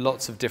of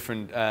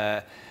different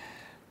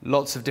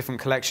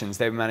collections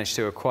they managed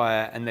to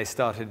acquire, and they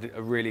started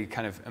a really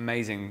kind of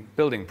amazing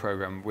building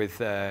program with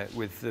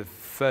the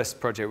first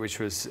project, which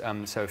was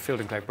so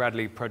Feilden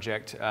Bradley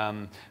project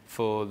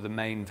for the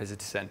main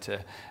visitor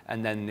centre,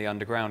 and then the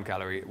underground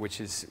gallery,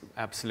 which is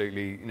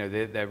absolutely, you know,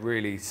 they're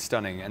really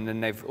stunning. And then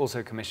they've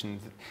also commissioned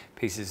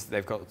pieces.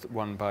 They've got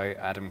one by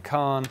Adam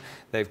Kahn,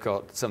 they've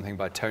got something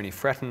by Tony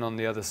Fretton on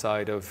the other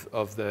side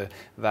of the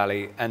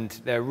valley, and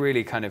they're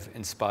really kind of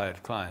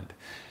inspired client.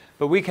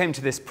 But we came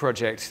to this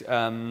project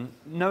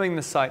knowing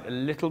the site a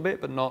little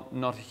bit, but not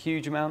a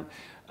huge amount,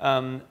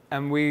 and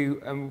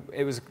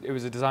it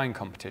was a design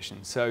competition.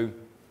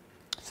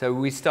 So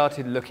we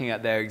started looking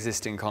at their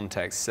existing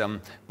contexts,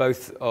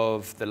 both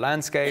of the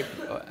landscape,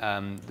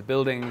 the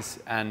buildings,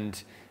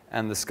 and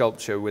the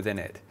sculpture within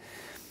it.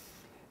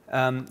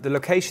 The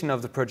location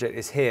of the project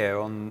is here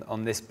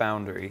on this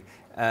boundary,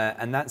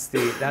 and that's the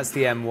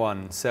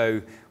M1.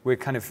 So we're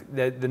kind of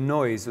the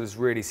noise was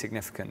really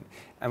significant,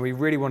 and we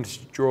really wanted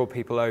to draw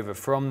people over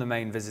from the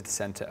main visitor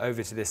centre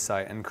over to this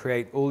site and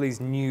create all these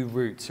new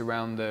routes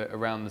around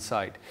the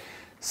site.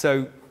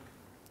 So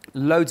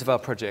loads of our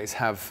projects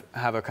have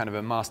a kind of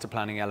a master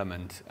planning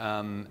element,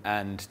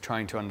 and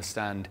trying to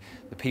understand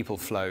the people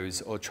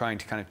flows, or trying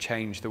to kind of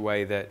change the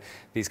way that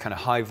these kind of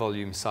high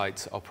volume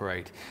sites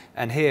operate.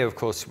 And here, of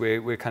course,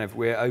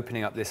 we're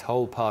opening up this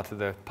whole part of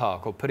the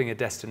park, or putting a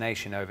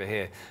destination over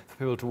here for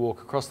people to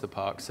walk across the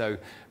park. So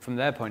from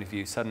their point of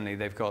view, suddenly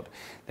they've got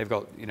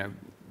you know,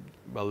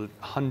 well,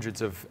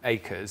 hundreds of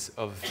acres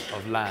of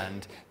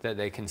land that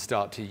they can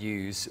start to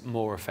use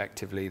more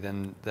effectively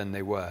than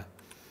they were.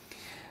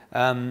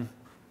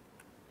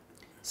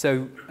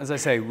 So, as I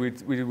say,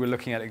 we were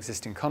looking at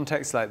existing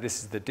contexts, like this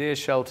is the deer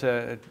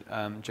shelter,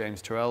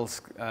 James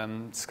Turrell's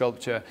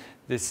sculpture.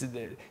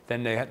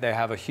 Then they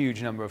have a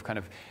huge number of kind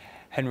of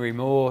Henry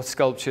Moore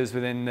sculptures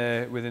within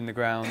the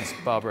grounds,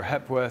 Barbara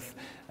Hepworth,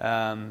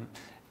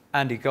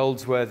 Andy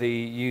Goldsworthy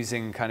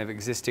using kind of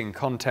existing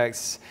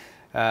contexts,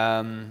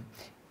 and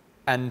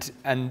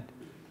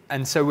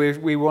so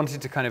we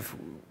wanted to kind of.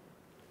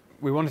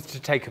 We wanted to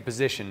take a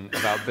position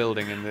about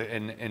building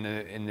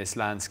in this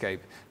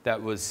landscape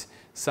that was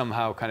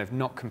somehow kind of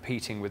not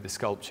competing with the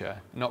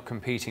sculpture, not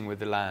competing with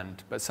the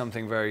land, but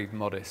something very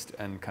modest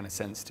and kind of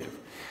sensitive.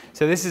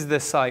 So this is the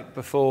site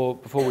before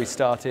we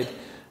started.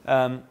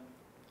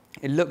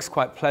 It looks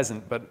quite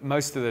pleasant, but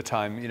most of the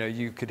time, you know,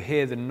 you could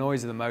hear the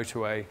noise of the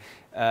motorway.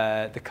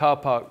 The car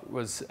park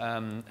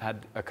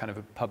had a kind of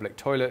a public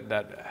toilet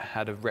that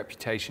had a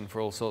reputation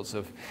for all sorts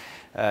of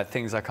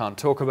things I can't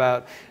talk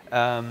about.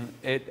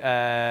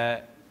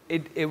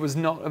 It was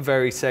not a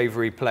very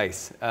savoury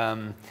place.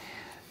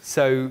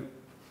 So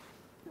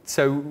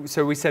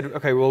we said,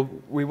 okay, well,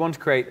 we want to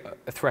create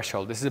a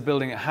threshold. This is a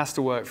building that has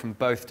to work from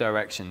both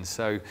directions.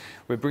 So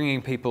we're bringing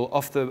people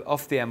off the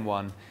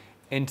M1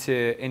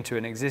 into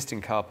an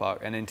existing car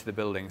park and into the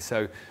building.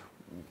 So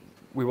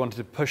we wanted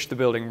to push the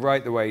building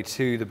right the way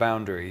to the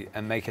boundary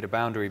and make it a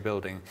boundary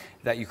building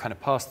that you kind of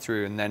passed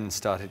through and then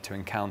started to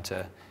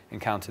encounter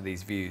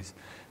these views.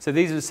 So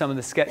these are some of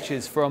the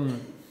sketches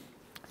from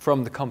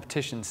the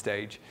competition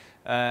stage,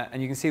 and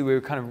you can see we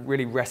were kind of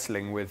really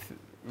wrestling with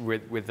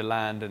the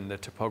land and the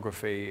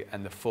topography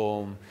and the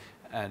form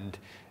and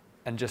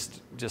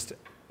just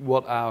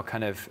what our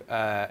kind of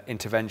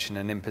intervention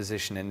and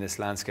imposition in this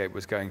landscape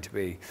was going to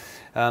be.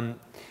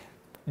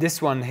 This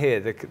one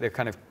here, the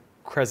kind of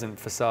crescent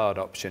facade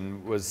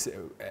option was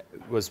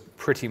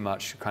pretty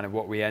much kind of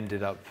what we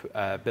ended up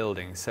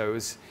building. So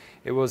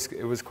it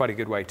was quite a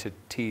good way to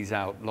tease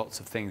out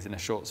lots of things in a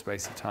short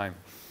space of time.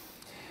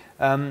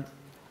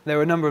 There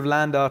were a number of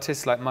land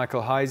artists like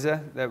Michael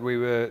Heiser that we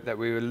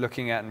were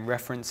looking at and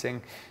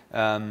referencing,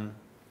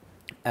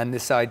 and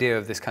this idea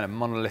of this kind of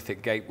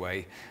monolithic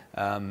gateway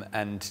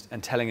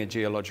and telling a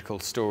geological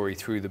story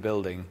through the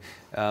building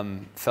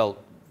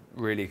felt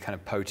really kind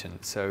of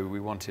potent. So we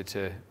wanted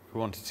to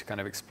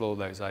kind of explore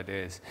those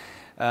ideas.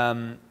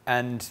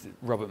 And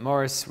Robert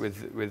Morris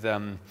with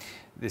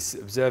this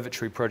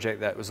observatory project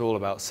that was all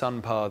about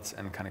sun paths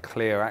and kind of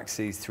clear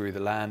axes through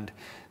the land.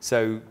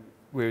 So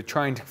we were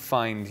trying to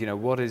find, you know,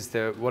 what is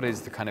the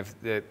kind of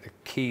the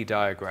key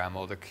diagram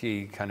or the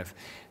key kind of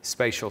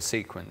spatial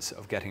sequence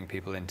of getting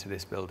people into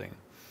this building.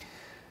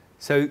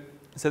 So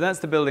that's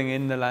the building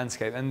in the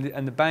landscape,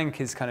 and the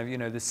bank is kind of, you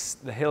know,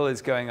 the hill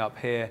is going up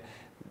here.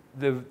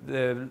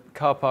 The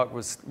car park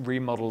was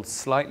remodeled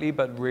slightly,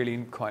 but really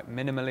quite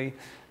minimally.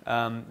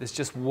 There's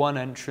just one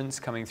entrance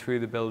coming through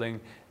the building,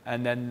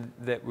 and then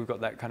we've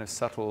got that kind of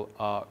subtle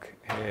arc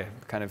here,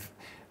 kind of,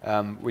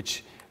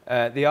 which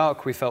the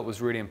arc we felt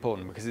was really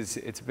important because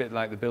it's a bit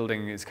like the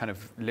building is kind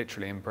of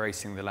literally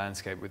embracing the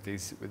landscape with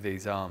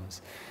these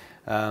arms.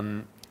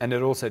 and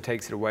it also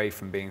takes it away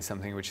from being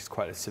something which is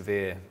quite a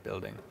severe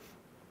building.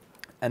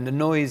 And the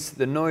noise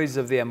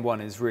of the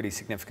M1 is really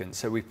significant.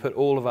 So we put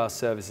all of our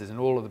services and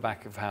all of the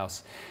back of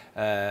house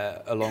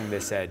along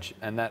this edge,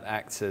 and that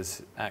acts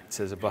as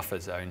a buffer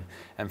zone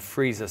and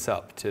frees us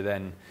up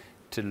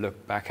to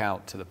look back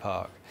out to the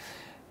park.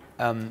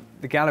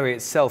 The gallery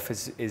itself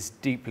is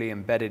deeply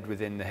embedded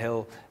within the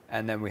hill,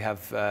 and then we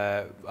have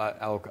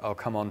I'll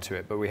come on to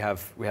it, but we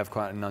have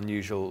quite an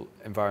unusual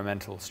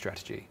environmental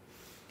strategy.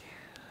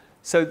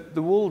 So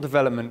the wall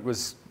development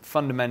was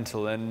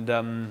fundamental,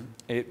 and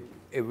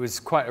it was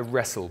quite a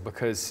wrestle,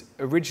 because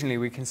originally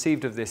we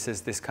conceived of this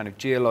as this kind of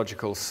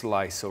geological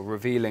slice, or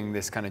revealing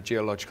this kind of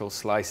geological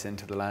slice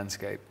into the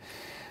landscape,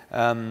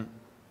 and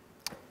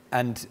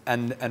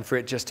for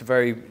it just to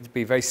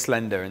be very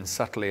slender and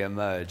subtly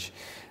emerge,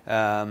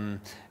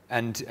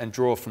 and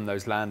draw from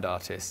those land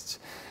artists.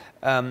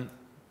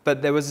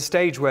 But there was a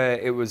stage where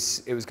it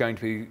was going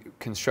to be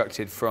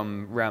constructed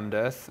from rammed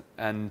earth,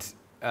 and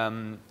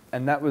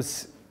that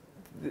was,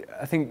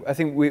 I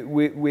think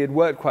we had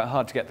worked quite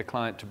hard to get the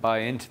client to buy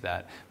into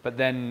that, but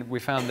then we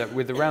found that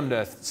with the rammed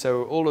earth,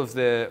 so all of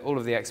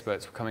the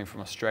experts were coming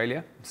from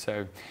Australia,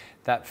 so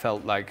that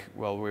felt like,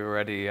 well, we were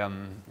already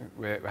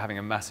we're having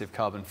a massive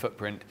carbon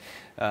footprint,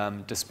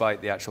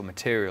 despite the actual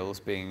materials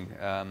being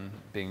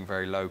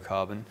very low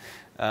carbon.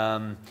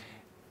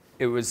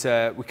 It was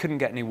we couldn't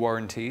get any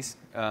warranties,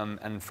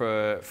 and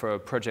for a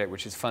project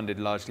which is funded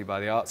largely by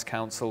the Arts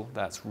Council,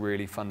 that's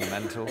really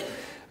fundamental.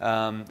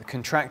 The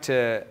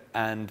contractor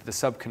and the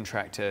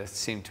subcontractor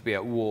seemed to be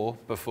at war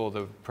before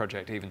the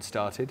project even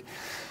started.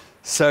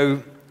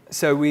 So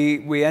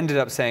we ended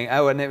up saying,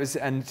 oh,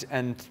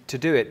 and to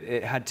do it,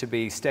 it had to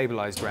be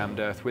stabilized rammed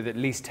earth with at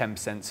least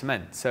 10%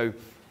 cement. So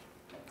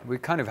we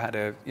kind of had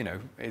a, you know,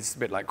 it's a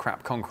bit like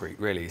crap concrete,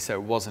 really. So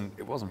it wasn't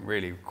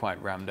really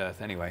quite rammed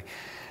earth anyway.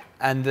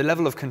 And the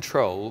level of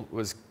control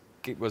was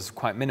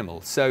quite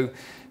minimal. So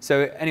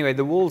anyway,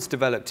 the walls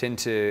developed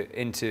into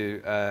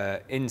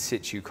in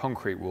situ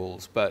concrete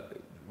walls, but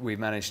we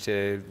managed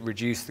to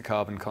reduce the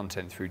carbon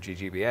content through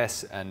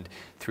GGBS and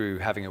through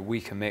having a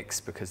weaker mix,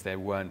 because they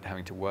weren't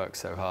having to work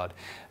so hard.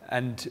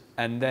 And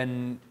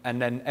then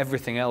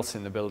everything else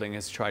in the building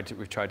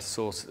we've tried to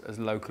source as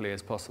locally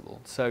as possible.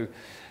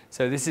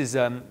 So this is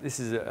a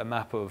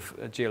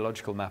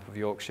geological map of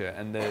Yorkshire,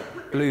 and the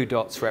blue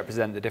dots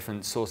represent the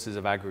different sources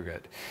of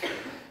aggregate.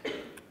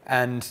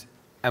 And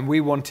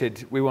we wanted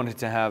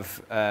to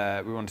have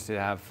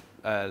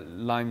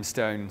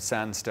limestone,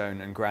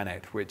 sandstone, and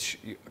granite, which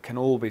can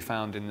all be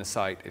found in the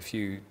site if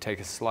you take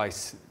a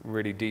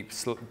really deep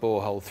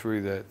borehole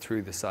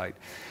through the site.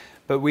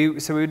 But we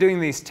were doing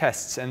these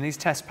tests, and these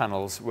test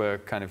panels were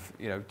kind of,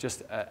 you know,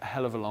 just a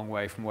hell of a long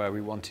way from where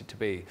we wanted to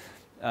be.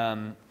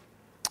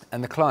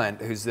 And the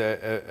client, who's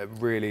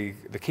really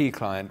the key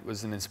client,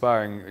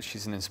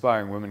 she's an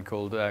inspiring woman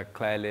called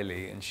Claire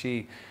Lilly, and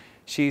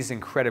she's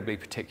incredibly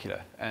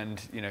particular,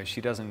 and, you know,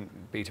 she doesn't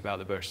beat about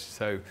the bush.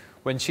 So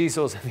when she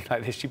saw something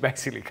like this, she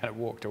basically kind of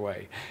walked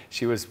away.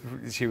 She was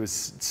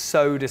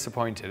so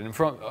disappointed, and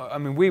I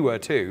mean, we were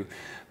too.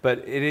 But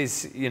it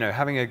is, you know,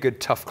 having a good,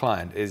 tough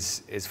client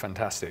is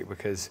fantastic,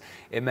 because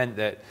it meant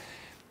that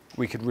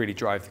we could really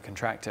drive the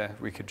contractor,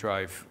 we could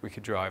drive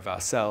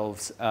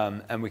ourselves,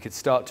 and we could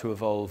start to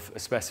evolve a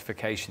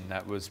specification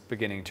that was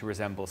beginning to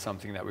resemble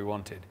something that we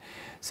wanted.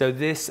 So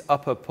this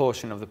upper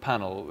portion of the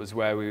panel was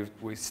where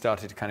we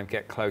started to kind of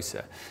get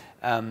closer.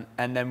 And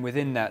then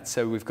within that,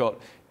 so we've got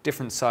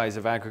different size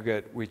of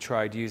aggregate. We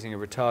tried using a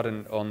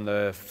retardant on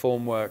the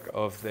formwork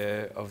of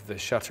the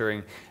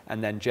shuttering,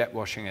 and then jet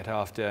washing it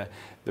after.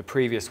 The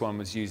previous one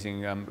was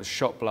using was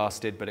shot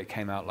blasted, but it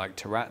came out like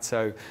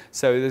terrazzo.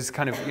 So there's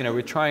kind of, you know,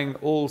 we're trying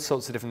all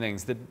sorts of different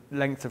things. The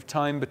length of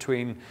time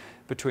between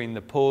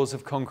the pores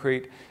of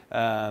concrete.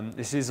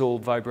 This is all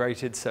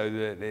vibrated, so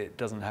that it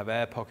doesn't have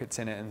air pockets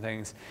in it and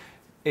things.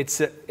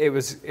 It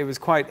was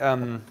quite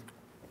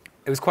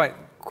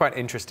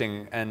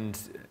interesting, and,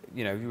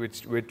 you know,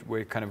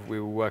 we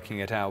were working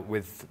it out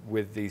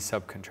with these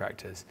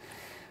subcontractors,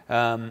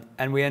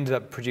 and we ended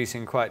up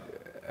producing quite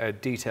a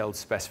detailed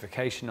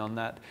specification on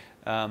that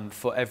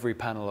for every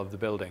panel of the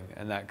building,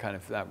 and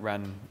that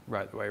ran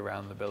right the way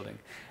around the building.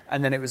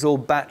 And then it was all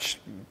batch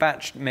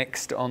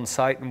mixed on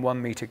site in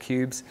 1 meter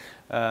cubes,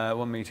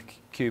 1 meter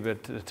cube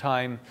at a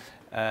time,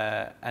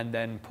 and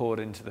then poured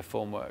into the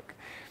formwork.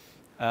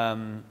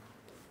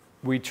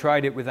 We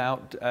tried it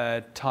without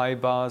tie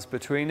bars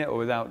between it, or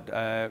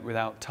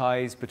without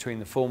ties between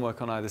the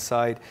formwork on either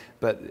side,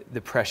 but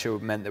the pressure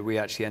meant that we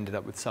actually ended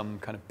up with some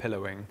kind of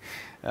pillowing.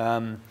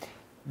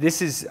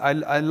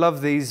 I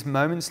love these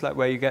moments, like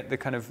where you get the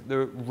kind of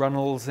the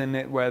runnels in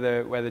it, where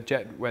the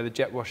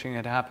jet washing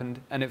had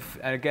happened, and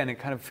again it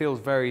kind of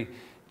feels very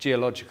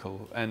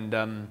geological, and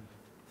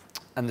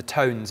the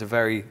tones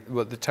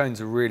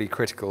are really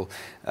critical.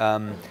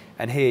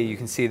 And here you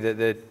can see that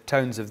the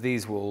tones of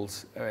these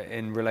walls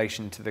in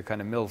relation to the kind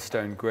of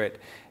millstone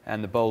grit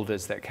and the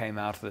boulders that came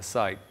out of the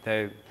site,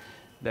 they're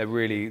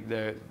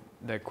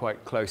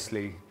quite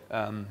closely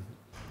kind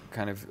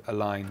of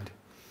aligned.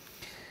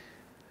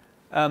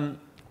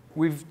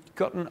 We've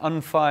got an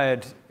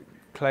unfired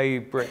clay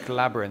brick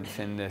labyrinth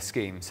in the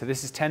scheme. So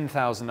this is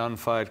 10,000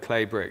 unfired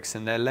clay bricks,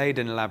 and they're laid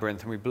in a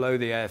labyrinth, and we blow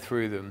the air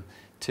through them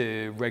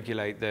to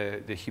regulate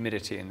the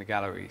humidity in the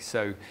gallery.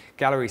 So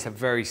galleries have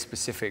very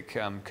specific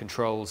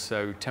controls,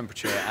 so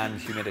temperature and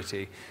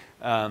humidity.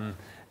 And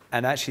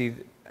actually,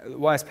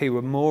 YSP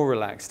were more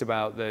relaxed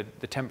about the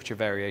temperature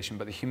variation,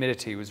 but the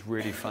humidity was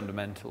really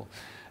fundamental.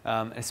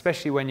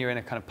 Especially when you're in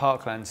a kind of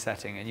parkland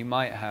setting, and you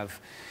might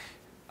have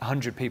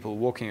 100 people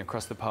walking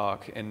across the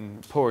park in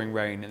pouring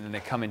rain, and then they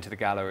come into the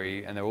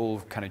gallery and they're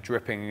all kind of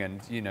dripping, and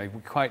we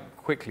quite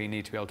quickly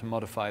need to be able to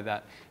modify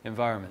that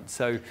environment.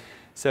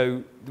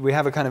 So we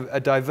have a kind of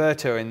a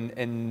diverter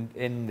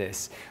in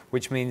this,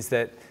 which means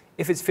that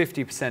if it's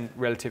 50%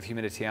 relative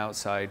humidity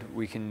outside,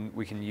 we can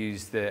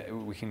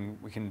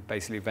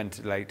basically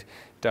ventilate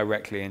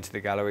directly into the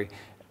gallery.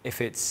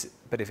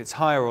 But if it's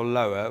higher or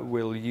lower,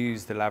 we'll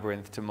use the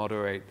labyrinth to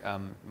moderate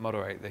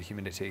the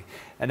humidity.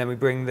 And then we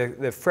bring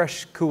the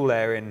fresh, cool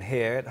air in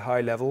here at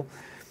high level.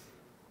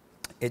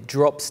 It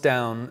drops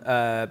down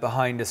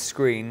behind a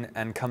screen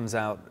and comes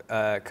out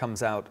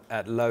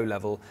at low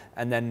level.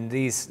 And then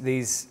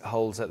these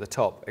holes at the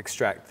top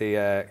extract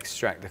the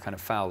kind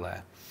of foul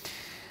air.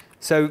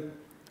 So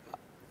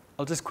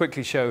I'll just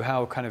quickly show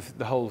how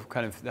the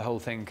whole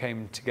thing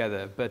came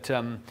together. But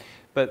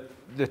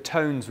the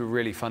tones were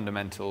really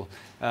fundamental.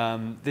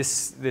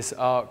 This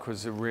arc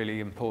was a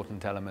really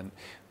important element.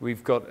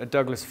 We've got a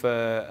Douglas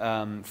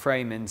fir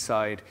frame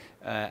inside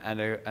and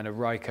a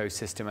Ryco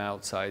system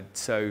outside.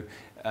 So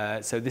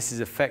this is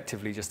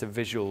effectively just a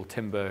visual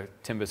timber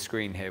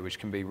screen here, which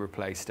can be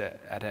replaced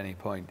at any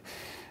point.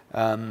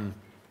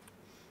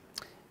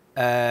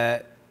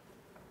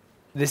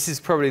 This is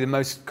probably the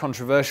most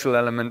controversial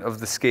element of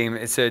the scheme.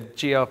 It's a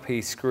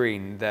GRP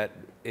screen that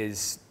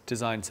is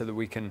designed so that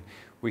we can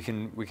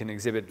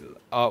exhibit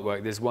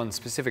artwork. There's one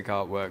specific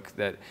artwork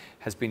that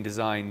has been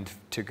designed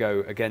to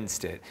go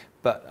against it.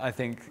 But I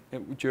think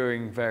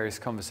during various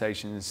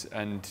conversations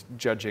and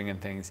judging and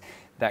things,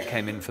 that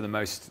came in for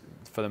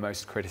the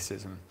most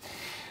criticism.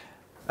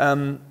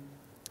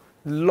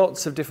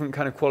 Lots of different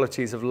kind of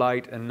qualities of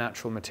light and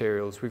natural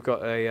materials. We've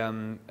got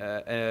an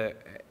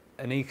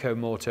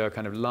eco-mortar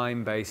kind of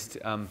lime-based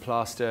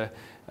plaster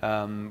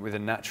with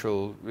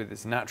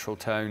its natural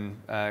tone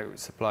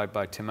supplied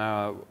by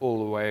Timara all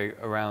the way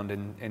around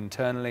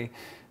internally.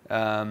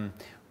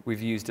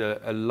 We've used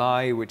a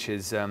lye, which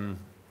is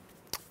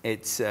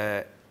it's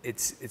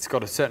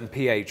got a certain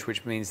pH,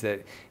 which means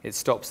that it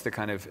stops the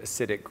kind of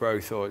acidic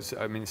growth,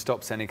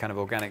 stops any kind of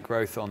organic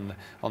growth on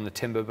the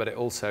timber, but it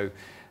also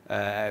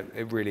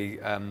it really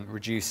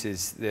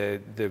reduces the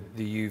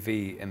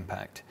UV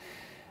impact.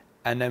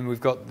 And then we've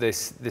got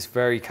this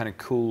very kind of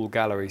cool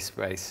gallery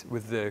space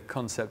with the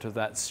concept of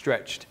that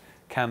stretched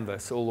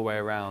canvas all the way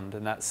around,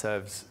 and that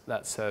serves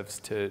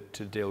to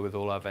deal with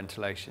all our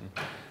ventilation,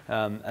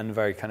 and the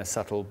very kind of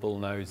subtle bull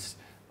nose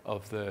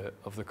of the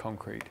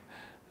concrete.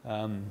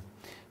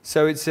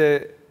 So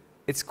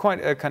it's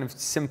quite a kind of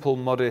simple,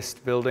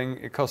 modest building.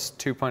 It costs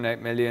 2.8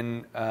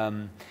 million,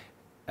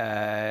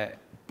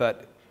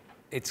 but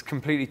it's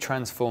completely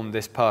transformed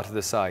this part of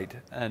the site,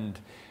 and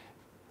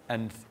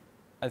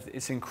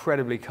it's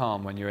incredibly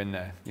calm when you're in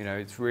there.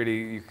 It's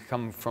really, you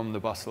come from the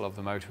bustle of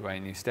the motorway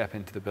and you step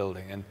into the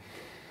building, and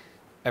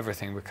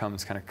everything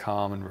becomes kind of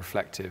calm and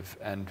reflective.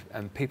 And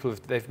people,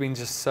 they've been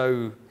just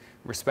so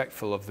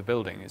respectful of the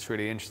building. It's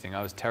really interesting.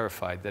 I was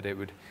terrified that it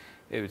would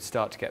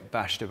start to get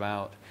bashed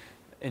about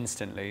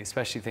instantly,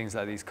 especially things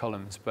like these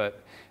columns.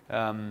 But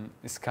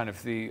it's kind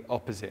of the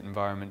opposite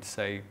environment to,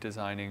 say,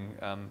 designing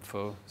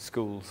for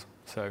schools.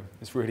 So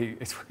it's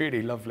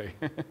really lovely.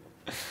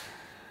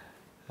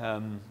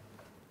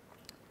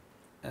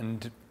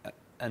 And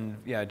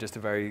yeah, just a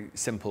very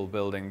simple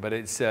building, but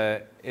it's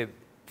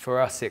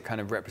for us it kind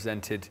of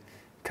represented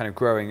kind of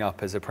growing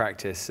up as a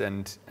practice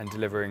and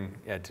delivering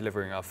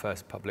our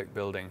first public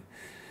building.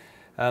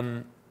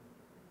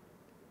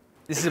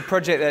 This is a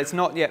project that's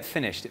not yet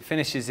finished. It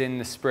finishes in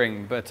the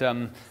spring, but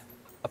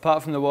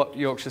apart from the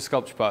Yorkshire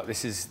Sculpture Park,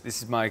 this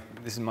is my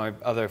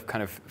other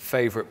kind of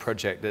favourite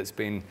project that's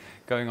been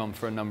going on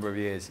for a number of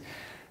years.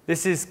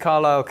 This is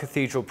Carlisle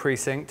Cathedral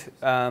precinct.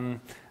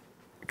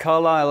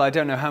 Carlisle, I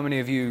don't know how many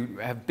of you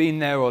have been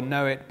there or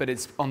know it, but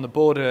it's on the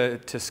border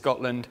to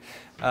Scotland.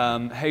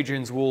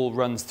 Hadrian's Wall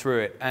runs through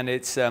it, and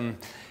it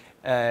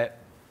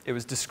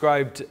was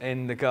described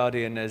in The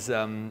Guardian as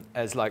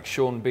like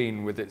Sean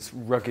Bean with its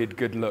rugged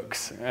good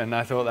looks, and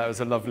I thought that was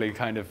a lovely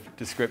kind of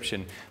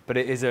description. But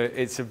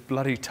it's a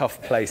bloody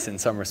tough place in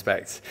some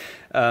respects.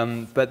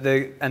 But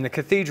the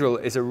cathedral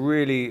is a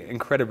really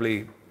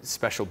incredibly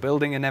special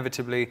building.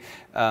 Inevitably,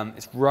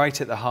 it's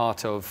right at the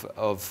heart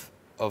of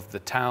the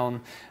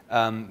town,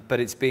 but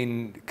it's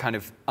been kind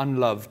of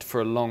unloved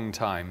for a long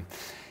time.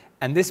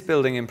 And this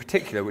building in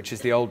particular, which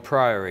is the old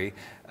priory,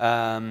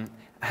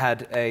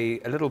 had a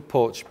little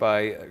porch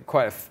by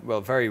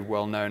very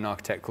well-known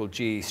architect called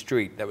G.E.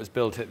 Street that was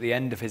built at the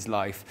end of his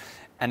life,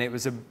 and it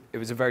was a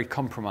very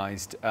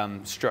compromised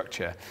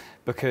structure,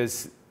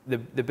 because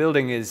the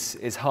building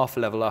is half a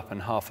level up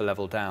and half a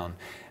level down,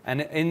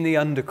 and in the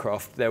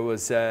undercroft there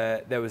was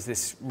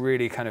this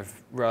really kind of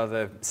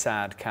rather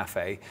sad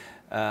cafe,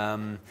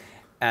 and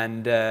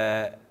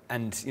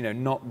you know,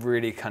 not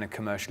really kind of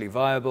commercially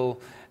viable,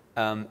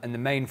 and the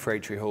main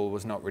freightory hall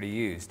was not really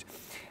used,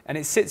 and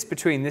it sits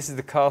between, this is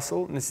the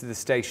castle and this is the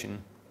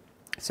station,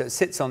 so it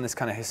sits on this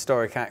kind of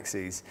historic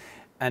axis.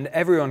 And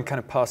everyone kind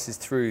of passes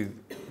through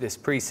this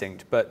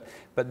precinct, but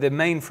the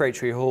main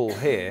freightory hall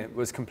here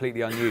was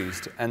completely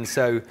unused. And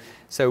so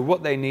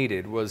what they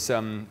needed was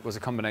a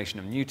combination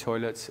of new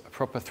toilets, a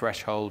proper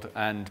threshold,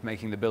 and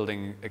making the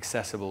building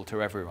accessible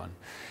to everyone.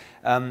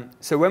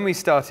 So when we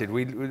started,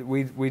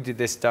 we did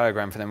this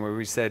diagram for them where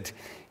we said,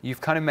 you've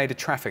kind of made a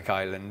traffic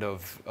island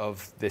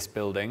of this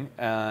building,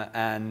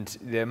 and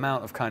the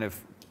amount of kind of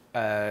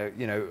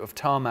you know, of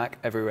tarmac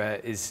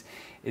everywhere is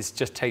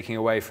just taking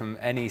away from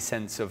any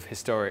sense of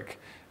historic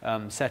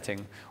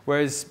setting.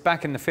 Whereas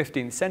back in the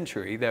 15th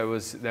century, there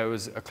was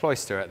a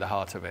cloister at the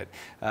heart of it,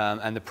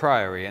 and the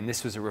priory, and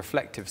this was a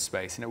reflective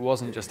space, and it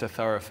wasn't just a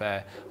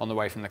thoroughfare on the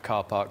way from the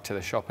car park to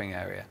the shopping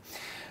area.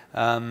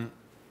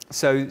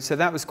 So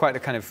that was quite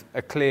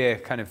a clear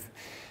kind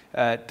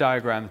of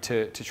diagram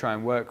to try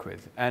and work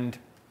with. And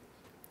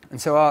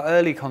so our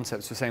early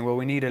concepts were saying, well,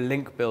 we need a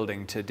link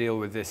building to deal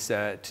with this,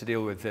 to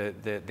deal with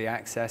the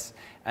access,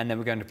 and then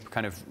we're going to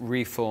kind of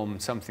reform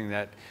something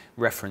that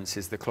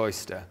references the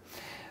cloister.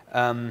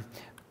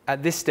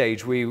 At this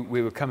stage, we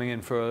were coming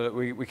in for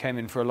we came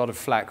in for a lot of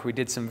flack. We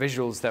did some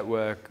visuals that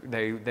were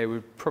they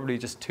were probably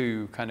just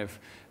too kind of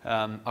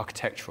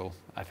architectural,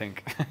 I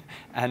think.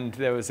 And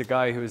there was a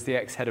guy who was the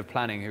ex-head of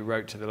planning who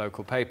wrote to the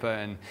local paper,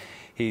 and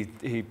he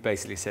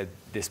basically said,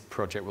 this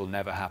project will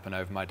never happen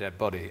over my dead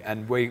body.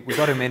 And we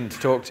got him in to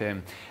talk to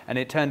him, and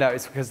it turned out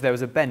it's because there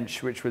was a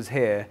bench which was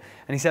here,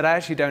 and he said, I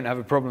actually don't have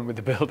a problem with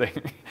the building.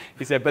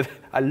 He said, but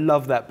I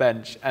love that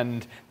bench,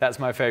 and that's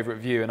my favorite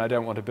view, and I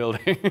don't want a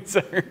building.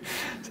 so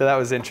that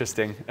was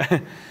interesting.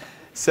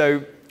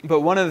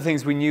 But one of the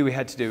things we knew we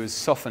had to do was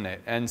soften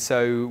it, and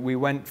so we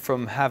went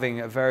from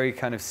having a very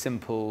kind of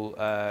simple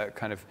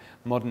kind of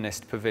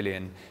modernist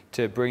pavilion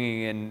to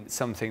bringing in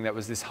something that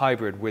was this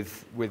hybrid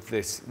with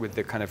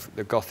the kind of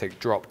the Gothic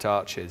dropped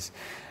arches,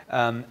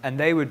 and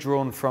they were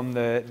drawn from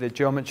the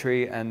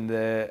geometry and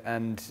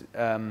the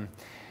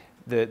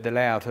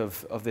layout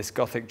of this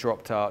Gothic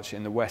dropped arch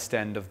in the west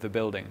end of the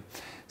building.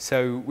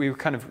 So we were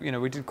kind of, you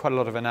know, we did quite a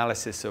lot of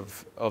analysis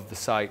of the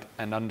site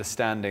and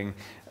understanding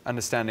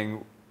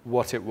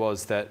what it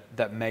was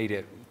that made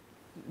it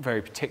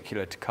very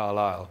particular to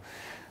Carlisle.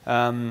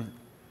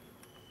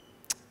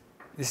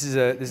 This is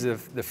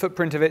the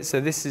footprint of it.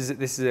 So this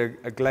is a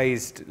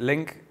glazed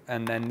link,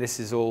 and then this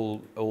is all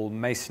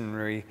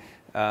masonry,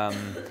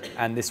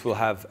 and this will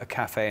have a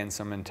cafe and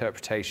some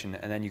interpretation,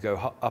 and then you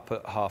go up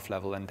at half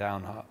level and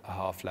down a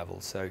half level.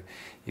 So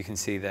you can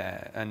see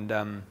there, and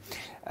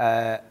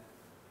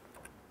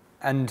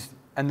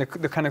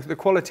the kind of the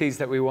qualities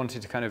that we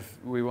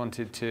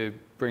wanted to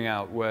bring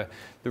out were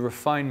the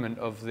refinement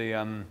of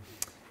the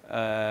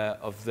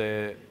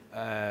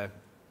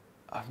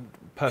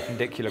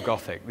perpendicular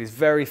Gothic, these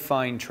very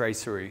fine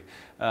tracery.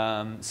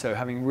 So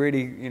having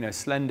really, you know,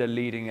 slender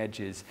leading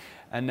edges,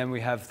 and then we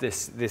have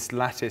this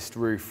latticed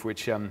roof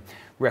which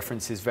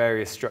references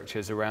various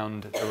structures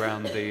around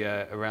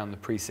the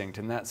precinct,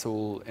 and that's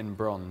all in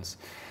bronze.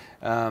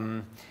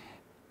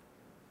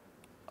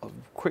 I'll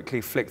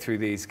quickly flick through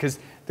these because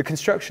the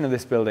construction of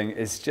this building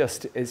is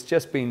just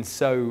been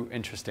so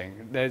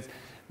interesting.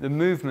 The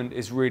movement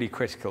is really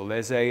critical.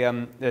 There's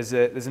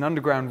an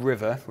underground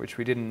river which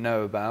we didn't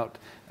know about,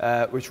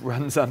 which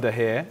runs under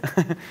here.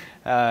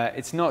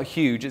 It's not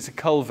huge. It's a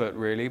culvert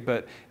really,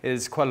 but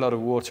there's quite a lot of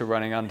water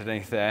running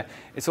underneath there.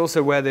 It's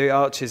also where the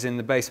arches in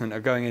the basement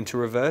are going into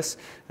reverse,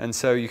 and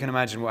so you can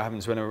imagine what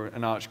happens when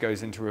an arch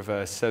goes into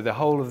reverse. So the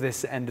whole of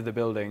this end of the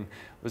building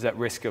was at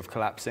risk of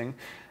collapsing.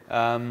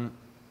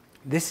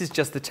 This is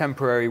just the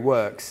temporary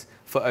works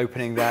for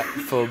opening that,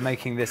 for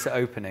making this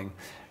opening.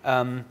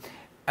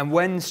 And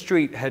when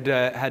Street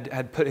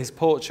had put his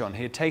porch on,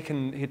 he had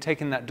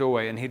taken that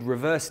doorway and he'd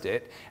reversed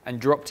it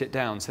and dropped it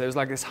down. So there was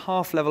like this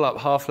half level up,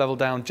 half level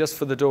down just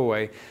for the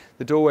doorway.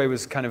 The doorway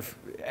was kind of,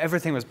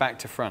 everything was back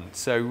to front.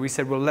 So we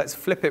said, well, let's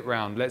flip it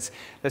round. Let's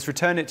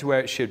return it to where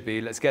it should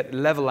be. Let's get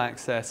level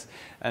access.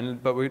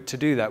 But to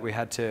do that, we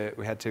had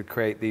to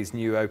create these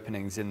new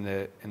openings in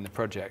the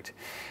project.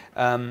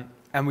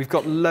 And we've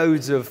got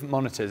loads of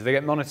monitors. They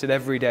get monitored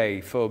every day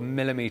for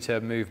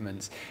millimeter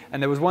movements.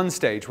 And there was one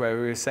stage where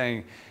we were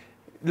saying,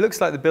 it looks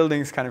like the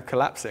building's kind of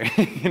collapsing.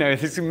 You know,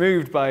 it's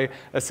moved by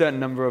a certain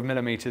number of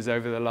millimeters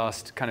over the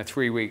last kind of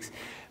 3 weeks.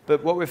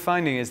 But what we're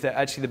finding is that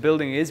actually the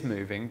building is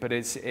moving, but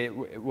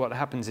what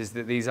happens is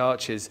that these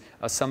arches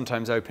are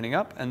sometimes opening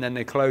up and then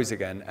they close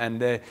again. And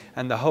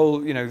the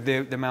whole, you know,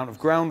 the amount of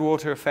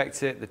groundwater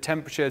affects it, the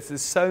temperatures,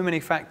 there's so many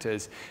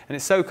factors, and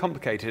it's so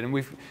complicated. And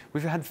we've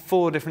had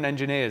 4 different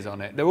engineers on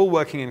it. They're all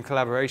working in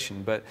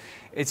collaboration, but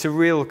it's a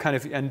real kind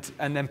of,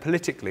 and then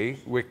politically,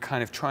 we're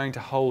kind of trying to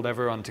hold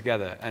everyone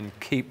together and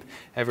keep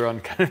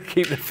everyone kind of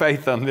keep the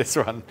faith on this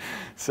one.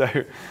 So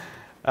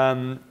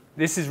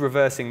this is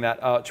reversing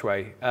that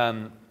archway.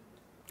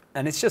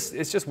 And it's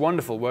just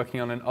wonderful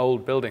working on an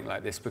old building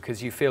like this,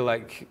 because you feel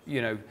like,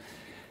 you know,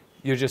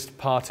 you're just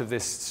part of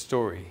this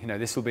story. You know,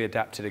 this will be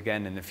adapted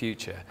again in the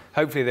future.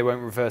 Hopefully they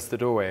won't reverse the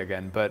doorway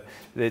again, but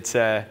it's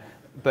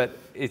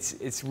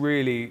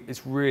really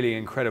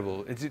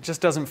incredible. It just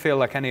doesn't feel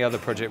like any other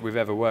project we've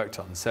ever worked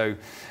on. So,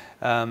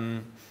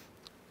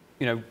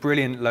 you know,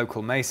 brilliant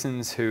local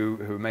masons who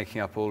are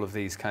making up all of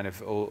these kind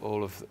of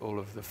all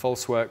of the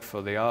false work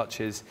for the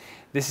arches.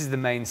 This is the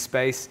main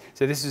space.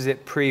 So this was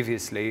it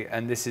previously,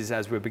 and this is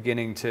as we're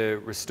beginning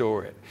to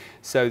restore it.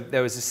 So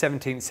there was a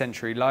 17th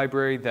century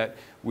library that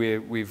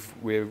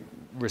we're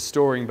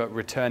restoring, but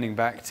returning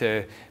back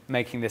to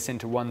making this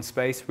into one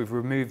space. We've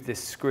removed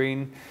this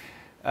screen.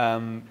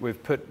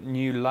 We've put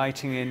new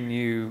lighting in,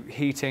 new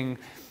heating.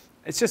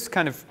 It's just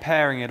kind of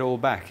pairing it all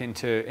back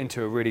into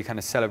a really kind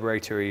of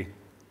celebratory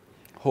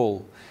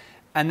hall.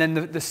 And then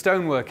the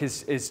stonework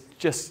is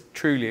just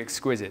truly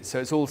exquisite. So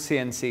it's all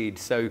CNC'd.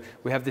 So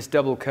we have this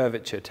double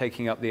curvature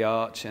taking up the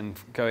arch and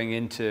going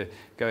into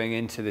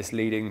this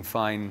leading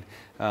fine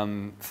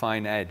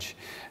edge.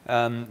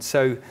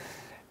 So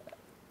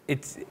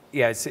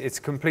it's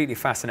completely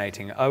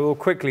fascinating. I will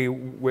quickly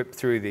whip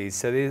through these.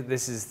 So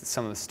this is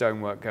some of the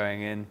stonework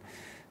going in.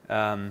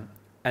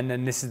 And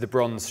then this is the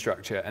bronze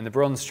structure, and the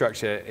bronze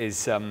structure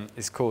is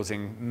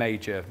causing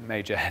major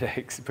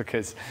headaches,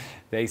 because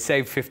they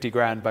saved 50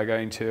 grand by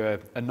going to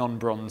a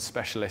non-bronze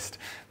specialist,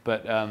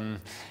 but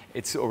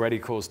it's already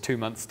caused 2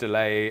 months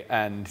delay,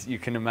 and you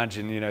can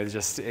imagine, you know,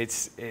 just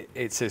it's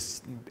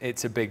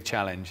a big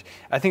challenge.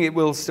 I think it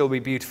will still be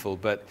beautiful,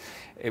 but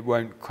it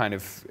won't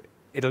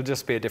it'll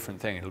just be a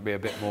different thing. It'll be a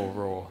bit more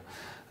raw.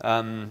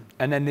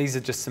 And then these are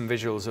just some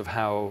visuals of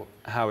how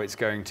it's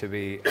going to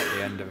be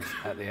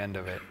at the end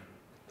of it.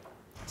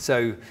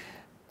 So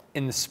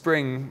in the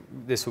spring,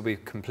 this will be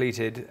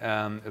completed.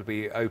 It'll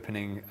be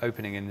opening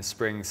in the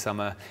spring,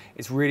 summer.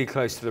 It's really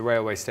close to the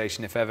railway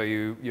station if ever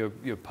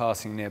you're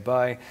passing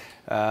nearby.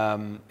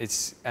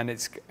 It's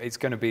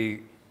going to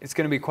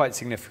be quite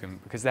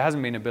significant, because there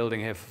hasn't been a building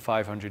here for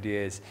 500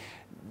 years.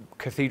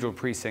 Cathedral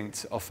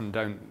precincts often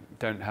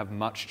don't have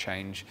much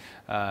change,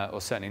 or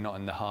certainly not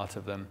in the heart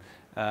of them.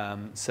 I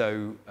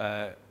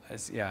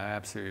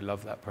absolutely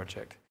love that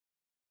project.